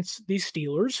 pressures against the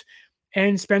Steelers,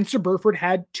 and Spencer Burford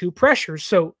had 2 pressures.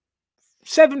 So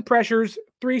 7 pressures,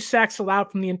 3 sacks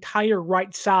allowed from the entire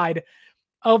right side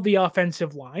of the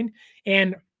offensive line.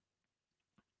 And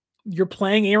you're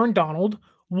playing Aaron Donald,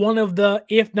 one of the,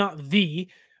 if not the,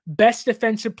 best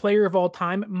defensive player of all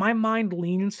time. My mind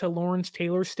leans to Lawrence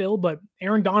Taylor still, but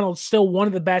Aaron Donald's still one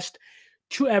of the best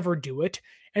to ever do it.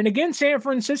 And again, San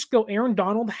Francisco, Aaron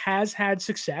Donald has had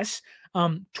success.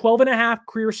 12.5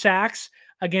 career sacks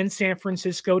against San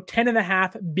Francisco,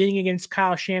 10.5 being against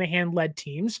Kyle Shanahan-led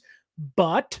teams.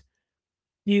 But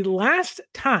the last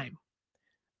time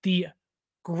the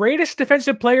greatest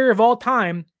defensive player of all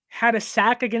time, had a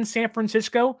sack against San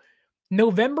Francisco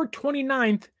November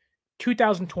 29th,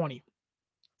 2020.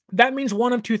 That means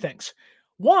one of two things.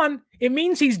 One, it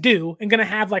means he's due and going to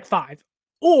have like 5.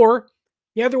 Or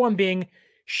the other one being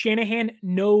Shanahan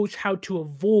knows how to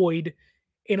avoid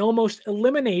and almost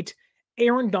eliminate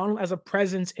Aaron Donald as a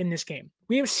presence in this game.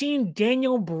 We have seen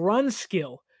Daniel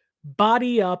Brunskill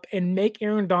body up and make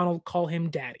Aaron Donald call him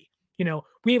daddy.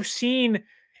 We have seen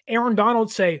Aaron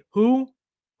Donald say, Who?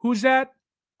 Who's that?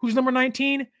 Who's number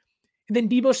 19? And then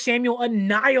Deebo Samuel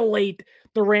annihilate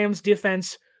the Rams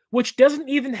defense, which doesn't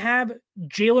even have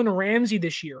Jalen Ramsey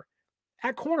this year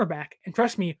at cornerback. And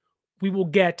trust me, we will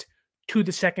get to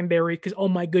the secondary because, oh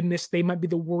my goodness, they might be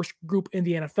the worst group in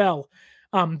the NFL.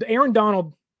 Aaron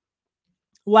Donald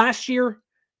last year,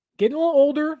 getting a little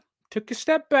older, took a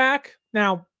step back.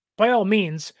 Now, by all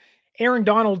means, Aaron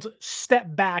Donald's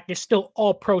step back is still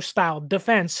all-pro style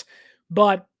defense,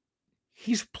 but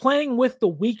he's playing with the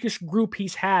weakest group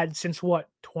he's had since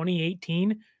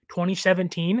 2018,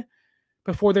 2017,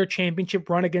 before their championship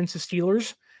run against the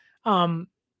Steelers. I'm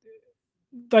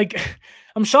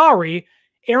sorry,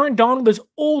 Aaron Donald is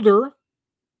older,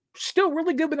 still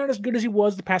really good, but not as good as he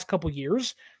was the past couple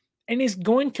years, and is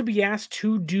going to be asked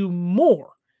to do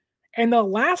more. And the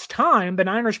last time the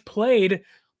Niners played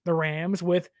the Rams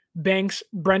with Banks,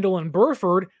 Brendel, and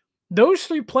Burford, those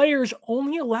 3 players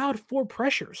only allowed 4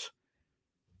 pressures.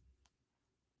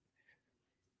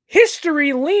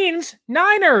 History leans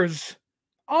Niners.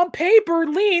 On paper,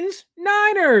 leans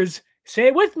Niners. Say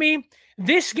it with me.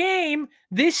 This game,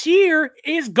 this year,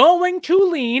 is going to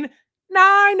lean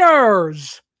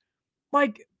Niners.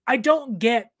 I don't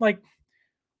get,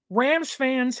 Rams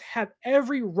fans have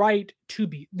every right to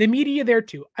be. The media there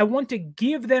too. I want to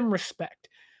give them respect.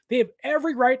 They have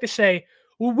every right to say,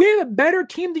 well, we have a better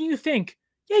team than you think.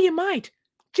 Yeah, you might.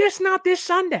 Just not this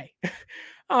Sunday.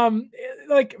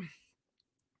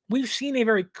 We've seen a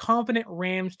very confident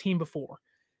Rams team before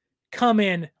come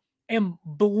in and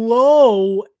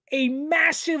blow a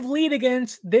massive lead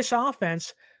against this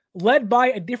offense led by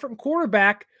a different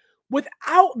quarterback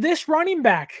without this running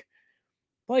back.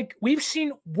 We've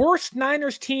seen worse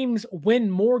Niners teams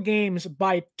win more games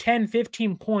by 10,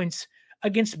 15 points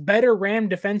against better Ram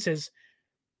defenses.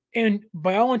 And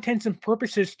by all intents and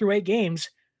purposes, through 8 games,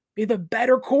 we have a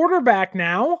better quarterback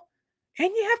now. And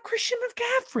you have Christian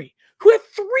McCaffrey, who had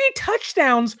 3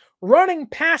 touchdowns running,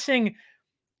 passing,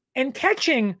 and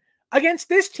catching against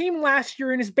this team last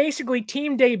year in his basically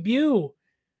team debut.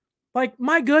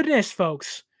 My goodness,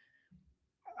 folks.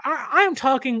 I am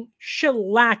talking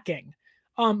shellacking.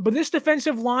 But this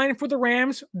defensive line for the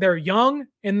Rams, they're young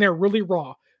and they're really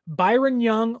raw. Byron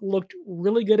Young looked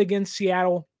really good against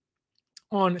Seattle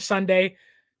on Sunday.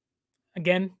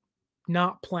 Again,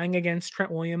 not playing against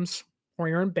Trent Williams or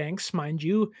Aaron Banks, mind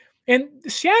you. And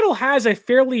Seattle has a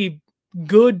fairly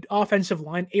good offensive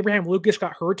line. Abraham Lucas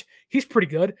got hurt. He's pretty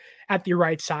good at the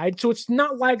right side. So it's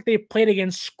not like they played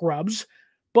against scrubs,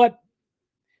 but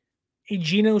a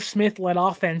Geno Smith-led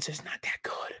offense is not that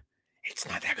good. It's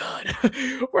not that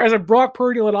good. Whereas a Brock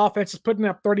Purdy-led offense is putting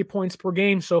up 30 points per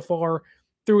game so far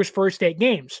through his first 8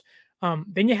 games.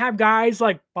 Then you have guys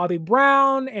like Bobby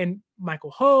Brown and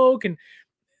Michael Hoke, and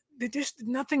there's just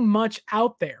nothing much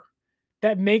out there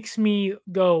that makes me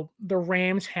go, the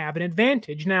Rams have an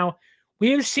advantage. Now, we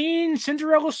have seen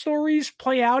Cinderella stories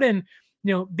play out, and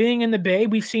being in the Bay,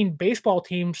 we've seen baseball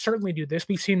teams certainly do this.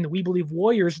 We've seen the We Believe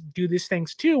Warriors do these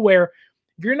things too, where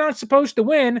if you're not supposed to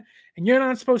win and you're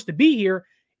not supposed to be here,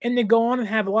 and they go on and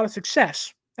have a lot of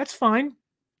success, that's fine.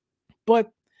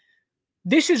 But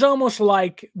this is almost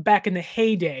like back in the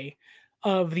heyday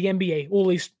of the NBA, or at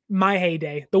least my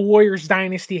heyday, the Warriors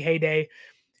dynasty heyday.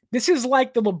 This is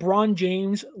like the LeBron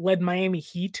James-led Miami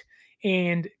Heat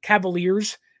and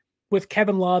Cavaliers with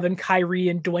Kevin Love and Kyrie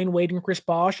and Dwayne Wade and Chris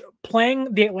Bosh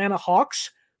playing the Atlanta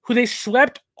Hawks, who they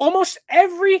swept almost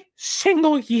every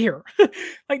single year.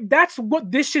 That's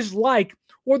what this is like,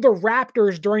 or the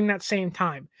Raptors during that same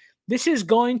time. This is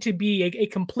going to be a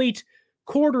complete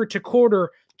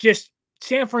quarter-to-quarter, just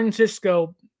San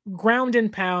Francisco, ground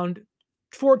and pound,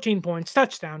 14 points,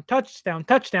 touchdown, touchdown,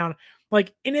 touchdown. And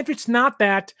if it's not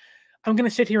that, I'm going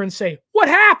to sit here and say, what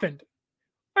happened?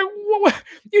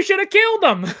 You should have killed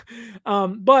them.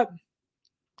 But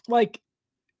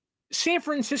San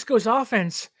Francisco's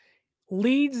offense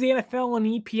leads the NFL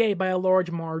in EPA by a large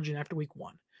margin after week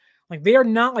 1. They are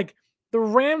not the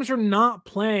Rams are not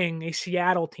playing a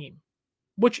Seattle team,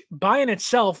 which by in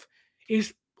itself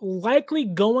is likely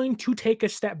going to take a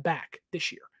step back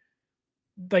this year.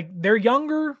 They're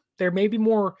younger, they're maybe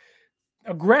more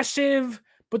aggressive,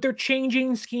 but they're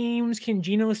changing schemes. Can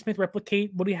Geno Smith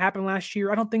replicate what happened last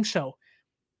year? I don't think so.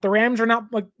 The Rams are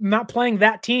not playing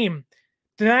that team.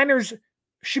 The Niners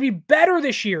should be better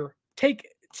this year. Take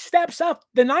steps up.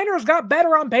 The Niners got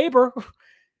better on paper.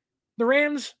 The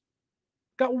Rams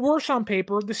got worse on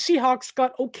paper. The Seahawks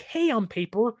got okay on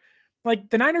paper. Like,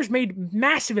 the Niners made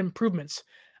massive improvements.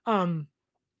 And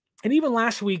even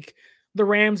last week, the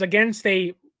Rams, against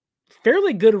a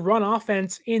fairly good run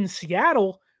offense in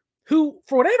Seattle, who,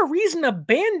 for whatever reason,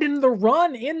 abandoned the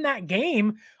run in that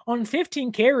game on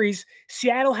 15 carries.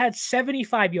 Seattle had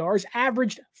 75 yards,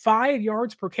 averaged 5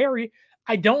 yards per carry.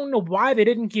 I don't know why they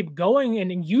didn't keep going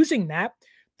and using that.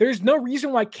 There's no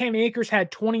reason why Cam Akers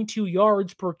had 22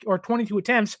 yards or 22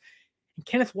 attempts, and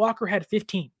Kenneth Walker had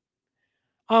 15.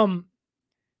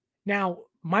 Now,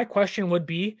 my question would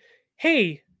be,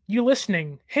 hey, you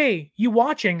listening? Hey, you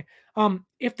watching?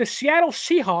 If the Seattle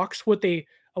Seahawks, with a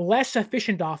less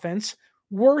efficient offense,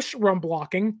 worse run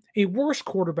blocking, a worse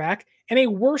quarterback, and a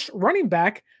worse running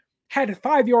back, had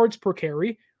 5 yards per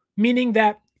carry, meaning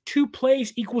that 2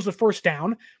 plays equals a first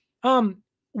down,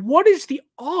 what is the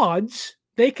odds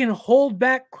they can hold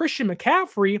back Christian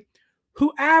McCaffrey,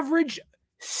 who averaged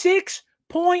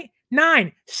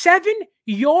 6.97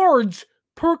 yards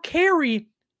per carry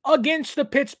against the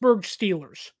Pittsburgh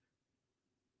Steelers?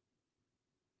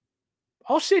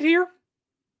 I'll sit here.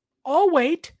 I'll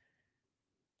wait.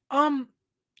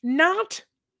 Not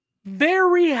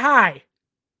very high.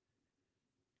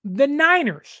 The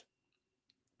Niners.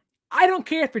 I don't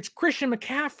care if it's Christian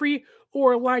McCaffrey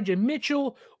or Elijah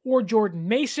Mitchell or Jordan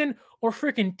Mason or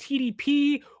freaking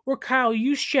TDP or Kyle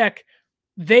Juszczyk.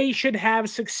 They should have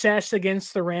success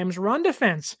against the Rams' run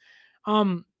defense.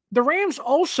 The Rams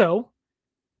also,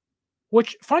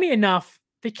 which, funny enough,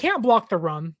 they can't block the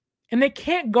run and they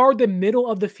can't guard the middle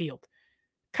of the field.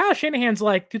 Kyle Shanahan's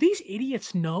like, do these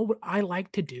idiots know what I like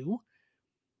to do?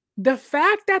 The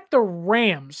fact that the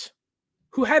Rams,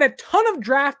 who had a ton of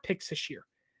draft picks this year,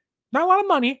 not a lot of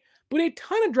money, but a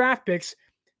ton of draft picks,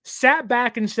 sat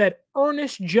back and said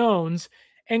Ernest Jones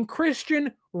and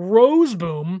Christian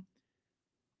Roseboom,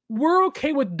 we're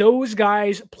okay with those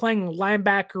guys playing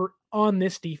linebacker on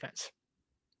this defense.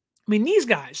 I mean, these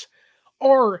guys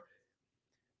are,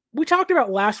 we talked about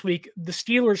last week, the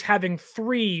Steelers having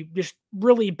 3 just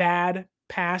really bad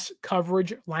pass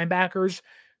coverage linebackers,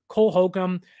 Cole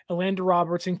Holcomb, Elandon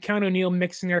Roberts, and Keanu O'Neal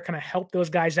mixing there kind of help those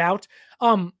guys out.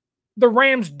 The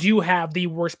Rams do have the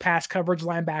worst pass coverage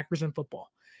linebackers in football.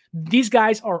 These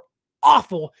guys are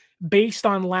awful based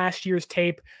on last year's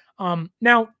tape.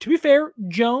 Now, to be fair,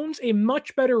 Jones, a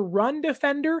much better run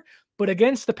defender, but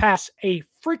against the pass, a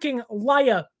freaking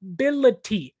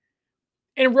liability.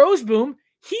 And Roseboom,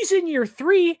 he's in year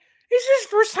 3. This is his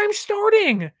first time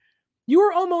starting. You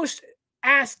are almost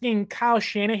asking Kyle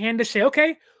Shanahan to say,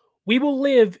 okay, we will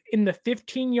live in the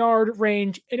 15-yard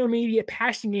range intermediate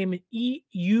passing game and eat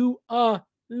you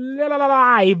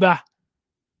alive.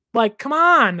 Like, come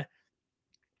on.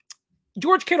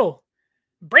 George Kittle,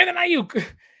 Brandon Aiyuk,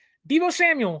 Deebo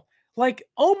Samuel. Like,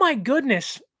 oh my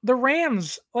goodness. The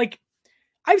Rams, like,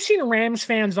 I've seen Rams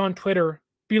fans on Twitter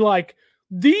be like,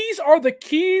 these are the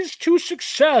keys to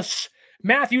success.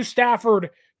 Matthew Stafford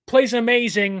plays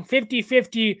amazing,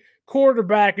 50-50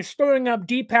 quarterback, is throwing up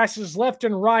deep passes left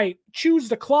and right, chews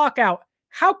the clock out.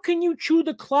 How can you chew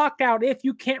the clock out if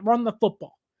you can't run the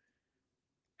football?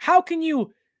 How can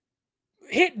you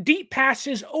hit deep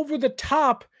passes over the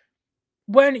top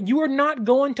when you are not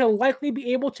going to likely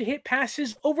be able to hit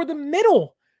passes over the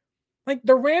middle? Like,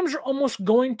 the Rams are almost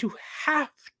going to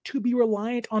have to be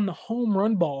reliant on the home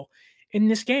run ball in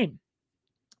this game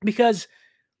because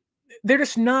they're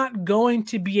just not going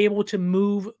to be able to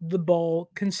move the ball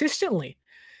consistently.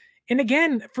 And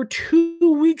again, for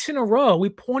 2 weeks in a row, we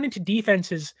pointed to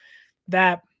defenses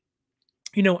that,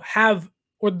 have,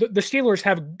 or the Steelers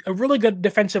have a really good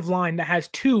defensive line that has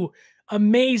 2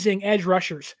 amazing edge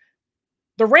rushers.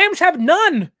 The Rams have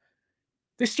none.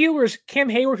 The Steelers, Cam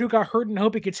Hayward, who got hurt and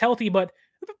hope he gets healthy, but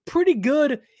have a pretty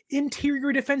good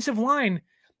interior defensive line.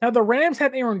 Now, the Rams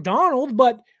have Aaron Donald,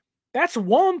 but that's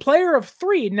 1 player of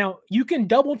 3. Now, you can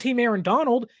double team Aaron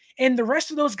Donald, and the rest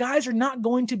of those guys are not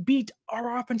going to beat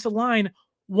our offensive line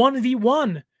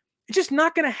 1v1. It's just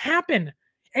not going to happen.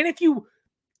 And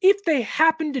if they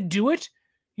happen to do it,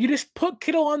 you just put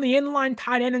Kittle on the inline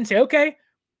tight end and say, okay,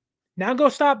 now go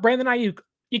stop Brandon Aiyuk.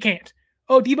 You can't.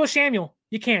 Oh, Deebo Samuel.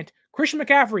 You can't. Christian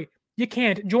McCaffrey. You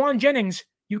can't. Juwan Jennings.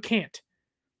 You can't.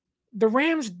 The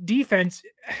Rams defense,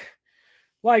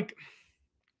 like,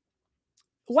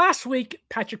 last week,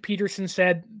 Patrick Peterson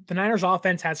said the Niners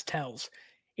offense has tells,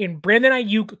 and Brandon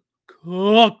Aiyuk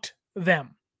cooked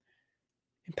them.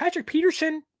 And Patrick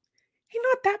Peterson,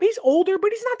 he's older,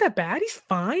 but he's not that bad. He's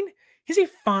fine. He's a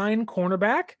fine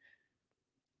cornerback.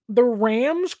 The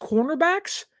Rams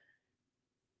cornerbacks,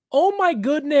 oh my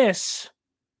goodness.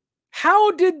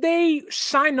 How did they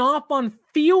sign off on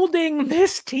fielding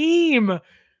this team?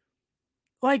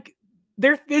 Like,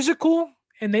 they're physical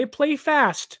and they play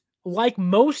fast, like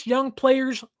most young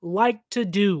players like to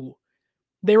do.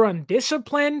 They're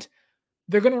undisciplined.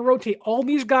 They're going to rotate all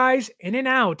these guys in and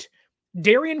out.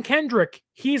 Darian Kendrick,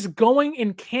 he's going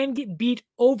and can get beat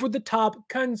over the top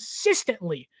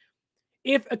consistently.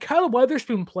 If Akella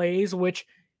Weatherspoon plays, which,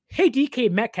 hey,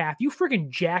 DK Metcalf, you freaking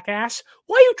jackass,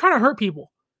 why are you trying to hurt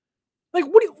people? Like,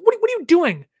 what are you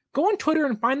doing? Go on Twitter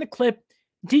and find the clip,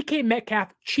 DK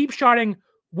Metcalf cheap shotting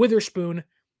Witherspoon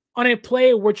on a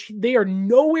play which they are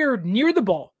nowhere near the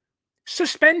ball.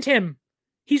 Suspend him.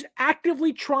 He's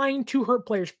actively trying to hurt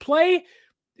players. Play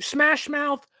smash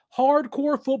mouth,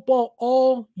 hardcore football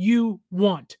all you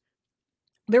want.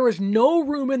 There is no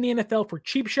room in the NFL for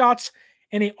cheap shots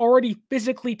in an already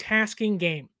physically tasking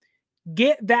game.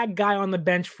 Get that guy on the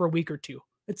bench for a week or two.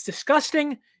 It's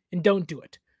disgusting, and don't do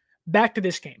it. Back to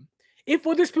this game. If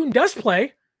Witherspoon does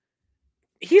play,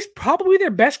 he's probably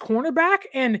their best cornerback,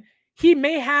 and he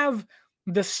may have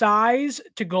the size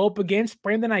to go up against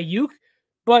Brandon Aiyuk,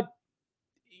 but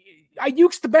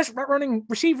Ayuk's the best route-running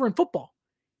receiver in football.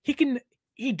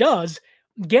 He does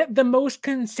get the most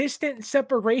consistent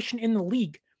separation in the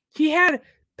league. He had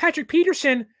Patrick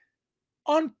Peterson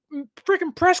on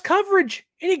freaking press coverage,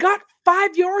 and he got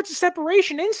 5 yards of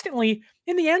separation instantly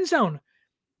in the end zone.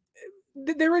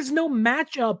 There is no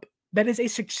matchup that is a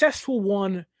successful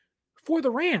one for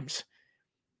the Rams.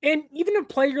 And even a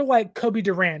player like Kobe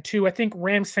Durant, who I think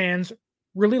Rams fans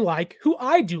really like, who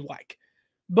I do like,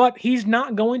 but he's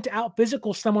not going to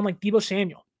out-physical someone like Deebo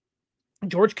Samuel,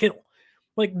 George Kittle.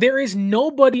 Like, there is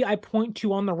nobody I point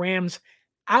to on the Rams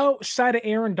outside of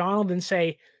Aaron Donald and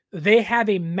say they have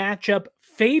a matchup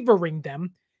favoring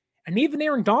them. And even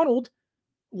Aaron Donald,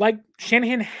 like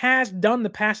Shanahan has done the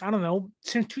past,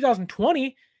 since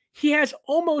 2020, he has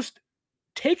almost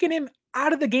taken him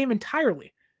out of the game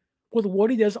entirely with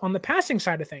what he does on the passing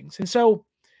side of things. And so,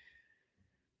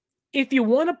 if you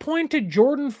want to point to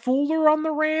Jordan Fuller on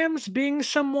the Rams being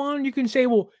someone, you can say,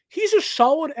 well, he's a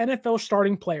solid NFL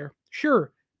starting player.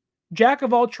 Sure, jack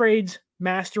of all trades,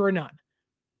 master of none.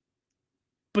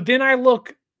 But then I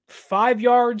look 5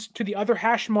 yards to the other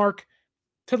hash mark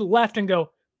to the left and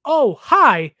go, oh,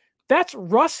 hi, that's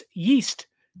Russ Yeast.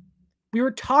 We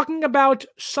were talking about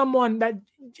someone that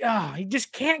he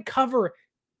just can't cover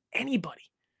anybody.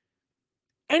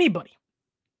 Anybody.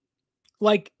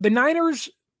 Like the Niners,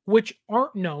 which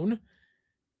aren't known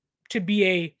to be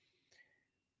a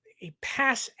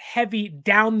pass-heavy,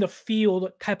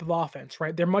 down-the-field type of offense,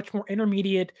 right? They're much more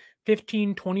intermediate,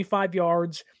 15, 25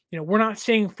 yards. We're not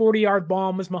seeing 40-yard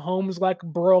bombs, Mahomes-like,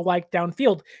 Burrow-like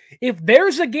downfield. If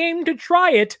there's a game to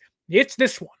try it, it's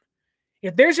this one.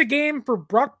 If there's a game for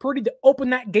Brock Purdy to open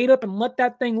that gate up and let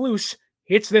that thing loose,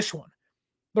 it's this one.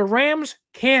 The Rams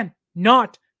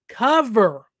cannot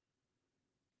cover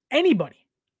anybody.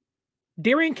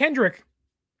 Darian Kendrick,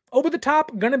 over the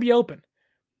top, going to be open.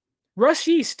 Russ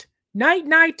Yeast,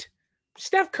 night.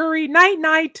 Steph Curry,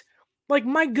 night. Like,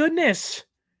 my goodness.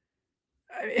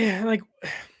 Like,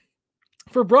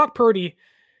 for Brock Purdy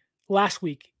last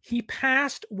week, he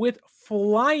passed with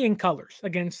flying colors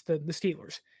against the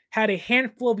Steelers. Had a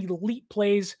handful of elite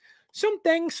plays. Some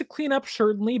things to clean up,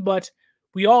 certainly, but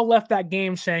we all left that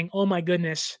game saying, oh my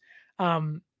goodness,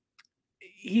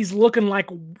 he's looking like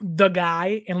the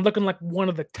guy and looking like one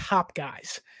of the top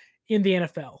guys in the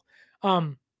NFL.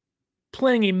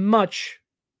 Playing a much,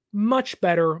 much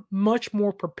better, much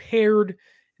more prepared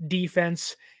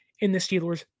defense in the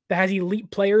Steelers that has elite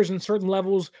players in certain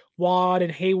levels, Watt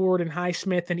and Hayward and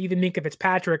Highsmith and even Minkah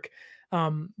Fitzpatrick.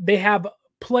 They have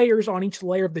players on each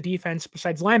layer of the defense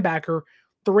besides linebacker.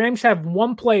 The Rams have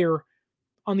one player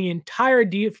on the entire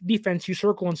defense you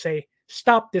circle and say,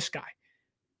 stop this guy.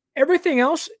 Everything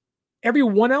else,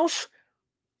 everyone else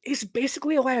is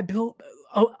basically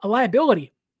a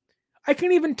liability. I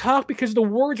can't even talk because the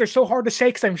words are so hard to say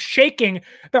because I'm shaking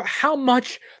about how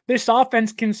much this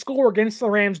offense can score against the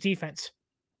Rams defense.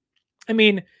 I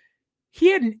mean,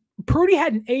 Purdy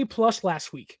had an A+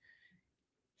 last week.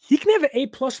 He can have an A++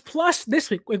 this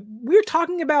week. We're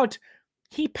talking about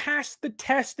he passed the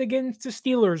test against the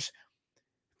Steelers.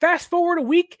 Fast forward a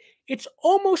week, it's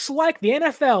almost like the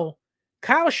NFL.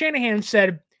 Kyle Shanahan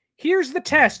said, here's the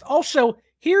test. Also,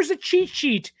 here's a cheat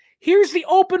sheet. Here's the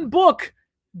open book.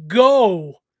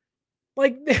 Go.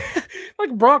 Like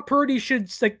Brock Purdy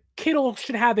Kittle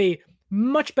should have a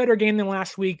much better game than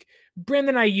last week.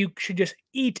 Brandon Aiyuk should just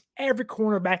eat every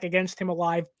cornerback against him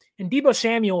alive. And Deebo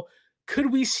Samuel,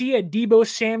 could we see a Deebo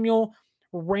Samuel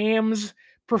Rams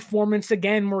performance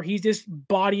again where he's just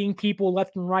bodying people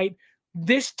left and right?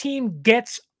 This team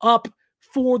gets up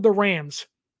for the Rams.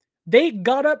 They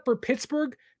got up for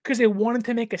Pittsburgh because they wanted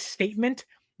to make a statement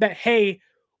that, hey,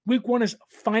 week 1 is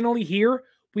finally here.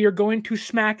 We are going to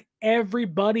smack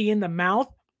everybody in the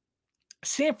mouth.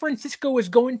 San Francisco is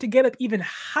going to get up even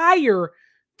higher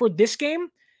for this game,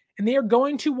 and they are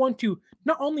going to want to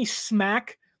not only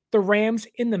smack the Rams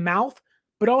in the mouth,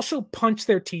 but also punch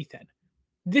their teeth in.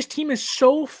 This team is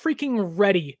so freaking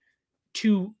ready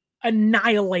to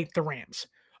annihilate the Rams.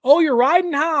 Oh, you're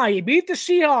riding high. You beat the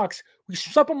Seahawks. We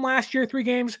swept them last year, 3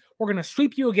 games. We're going to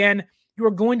sweep you again. You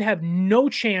are going to have no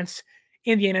chance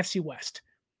in the NFC West.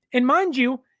 And mind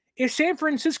you, if San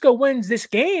Francisco wins this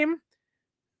game,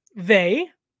 they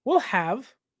will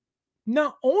have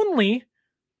not only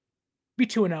be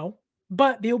 2-0,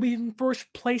 but they'll be in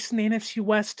first place in the NFC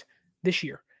West this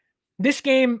year. This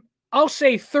game, I'll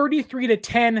say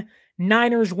 33-10,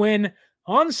 Niners win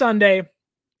on Sunday,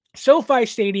 SoFi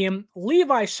Stadium,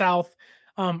 Levi South.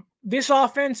 This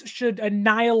offense should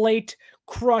annihilate,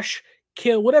 crush,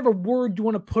 kill, whatever word you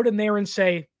want to put in there and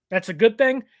say that's a good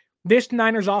thing. This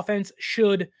Niners offense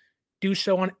should do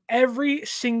so on every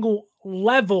single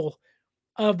level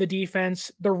of the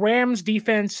defense. The Rams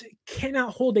defense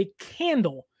cannot hold a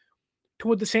candle to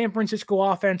what the San Francisco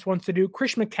offense wants to do.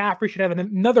 Christian McCaffrey should have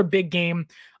another big game.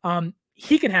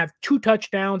 He can have 2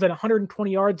 touchdowns at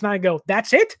 120 yards, and I go,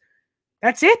 that's it?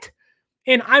 That's it?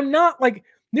 And I'm not like,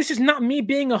 this is not me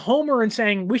being a homer and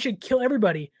saying we should kill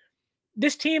everybody.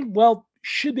 This team, well,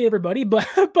 should be everybody, but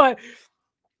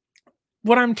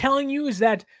what I'm telling you is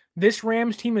that this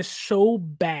Rams team is so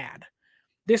bad.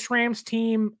 This Rams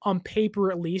team, on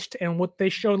paper at least, and what they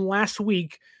showed last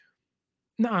week,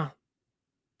 like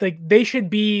they should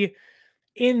be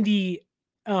in the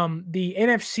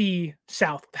NFC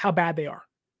South, how bad they are.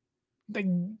 Like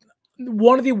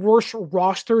one of the worst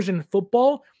rosters in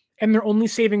football, and their only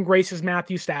saving grace is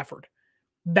Matthew Stafford.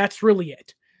 That's really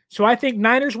it. So I think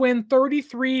Niners win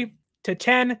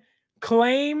 33-10,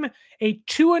 claim a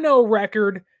 2-0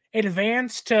 record,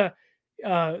 advance to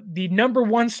the number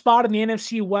 1 spot in the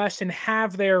NFC West, and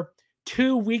have their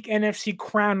 2-week NFC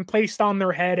crown placed on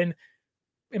their head. And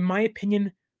in my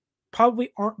opinion,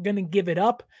 probably aren't going to give it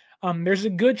up. There's a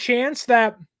good chance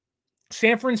that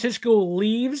San Francisco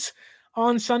leaves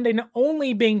on Sunday, not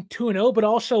only being 2-0, but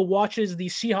also watches the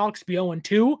Seahawks be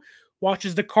 0-2,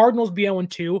 watches the Cardinals be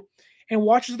 0-2, and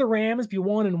watches the Rams be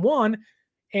 1-1.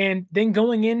 And then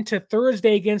going into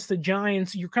Thursday against the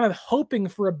Giants, you're kind of hoping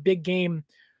for a big game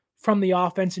from the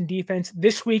offense and defense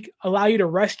this week, allow you to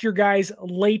rest your guys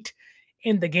late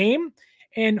in the game,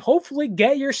 and hopefully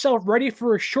get yourself ready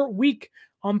for a short week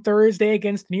on Thursday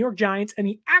against the New York Giants and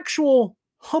the actual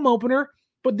home opener.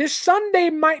 But this Sunday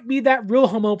might be that real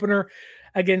home opener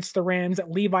against the Rams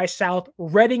at Levi South,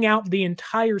 renting out the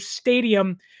entire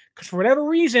stadium because for whatever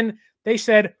reason, they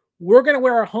said, we're going to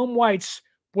wear our home whites,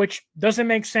 which doesn't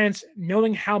make sense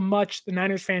knowing how much the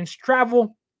Niners fans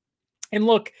travel. And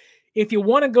look, if you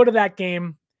want to go to that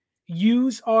game,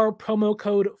 use our promo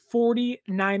code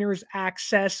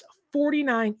 49ersaccess,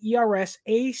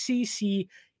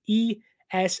 49ERSACCESS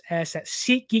at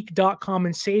SeatGeek.com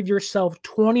and save yourself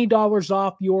 $20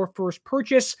 off your first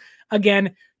purchase.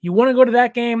 Again, you want to go to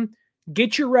that game,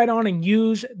 get your red on and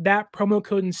use that promo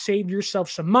code and save yourself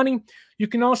some money. You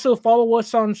can also follow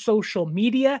us on social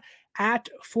media at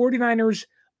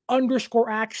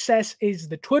 49ers_access is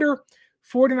the Twitter.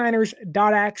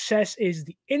 49ers.access is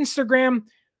the Instagram.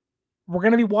 We're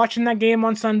going to be watching that game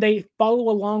on Sunday. Follow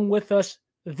along with us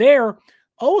there.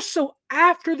 Also,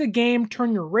 after the game,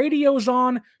 turn your radios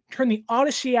on, turn the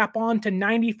Odyssey app on to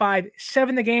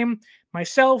 95.7 The Game.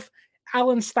 Myself,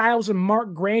 Alan Stiles, and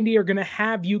Mark Grandy are going to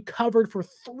have you covered for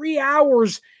 3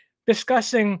 hours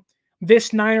discussing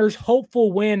this Niners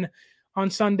hopeful win on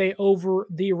Sunday over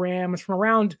the Rams from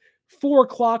around 4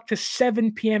 o'clock to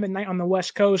 7 p.m. at night on the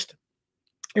West Coast.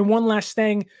 And one last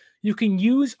thing, you can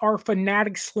use our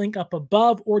Fanatics link up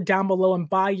above or down below and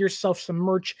buy yourself some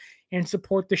merch and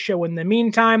support the show. In the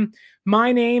meantime,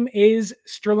 my name is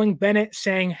Sterling Bennett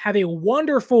saying have a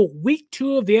wonderful week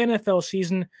 2 of the NFL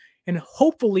season, and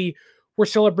hopefully we're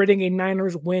celebrating a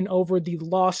Niners win over the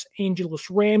Los Angeles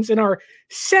Rams in our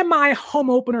semi-home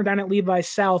opener down at Levi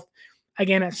South,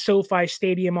 again at SoFi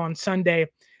Stadium on Sunday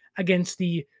against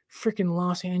the freaking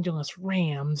Los Angeles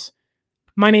Rams.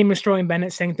 My name is Sterling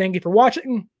Bennett saying thank you for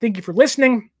watching. Thank you for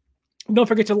listening. Don't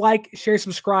forget to like, share,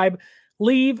 subscribe,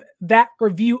 leave that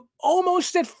review.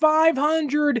 Almost at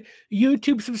 500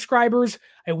 YouTube subscribers.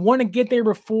 I want to get there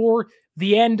before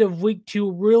the end of week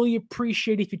 2. Really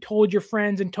appreciate if you told your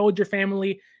friends and told your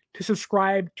family to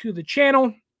subscribe to the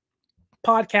channel.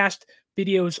 Podcast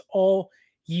videos all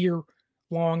year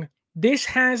long. This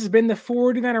has been the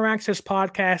 49er Access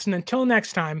Podcast, and until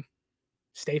next time,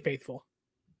 stay faithful.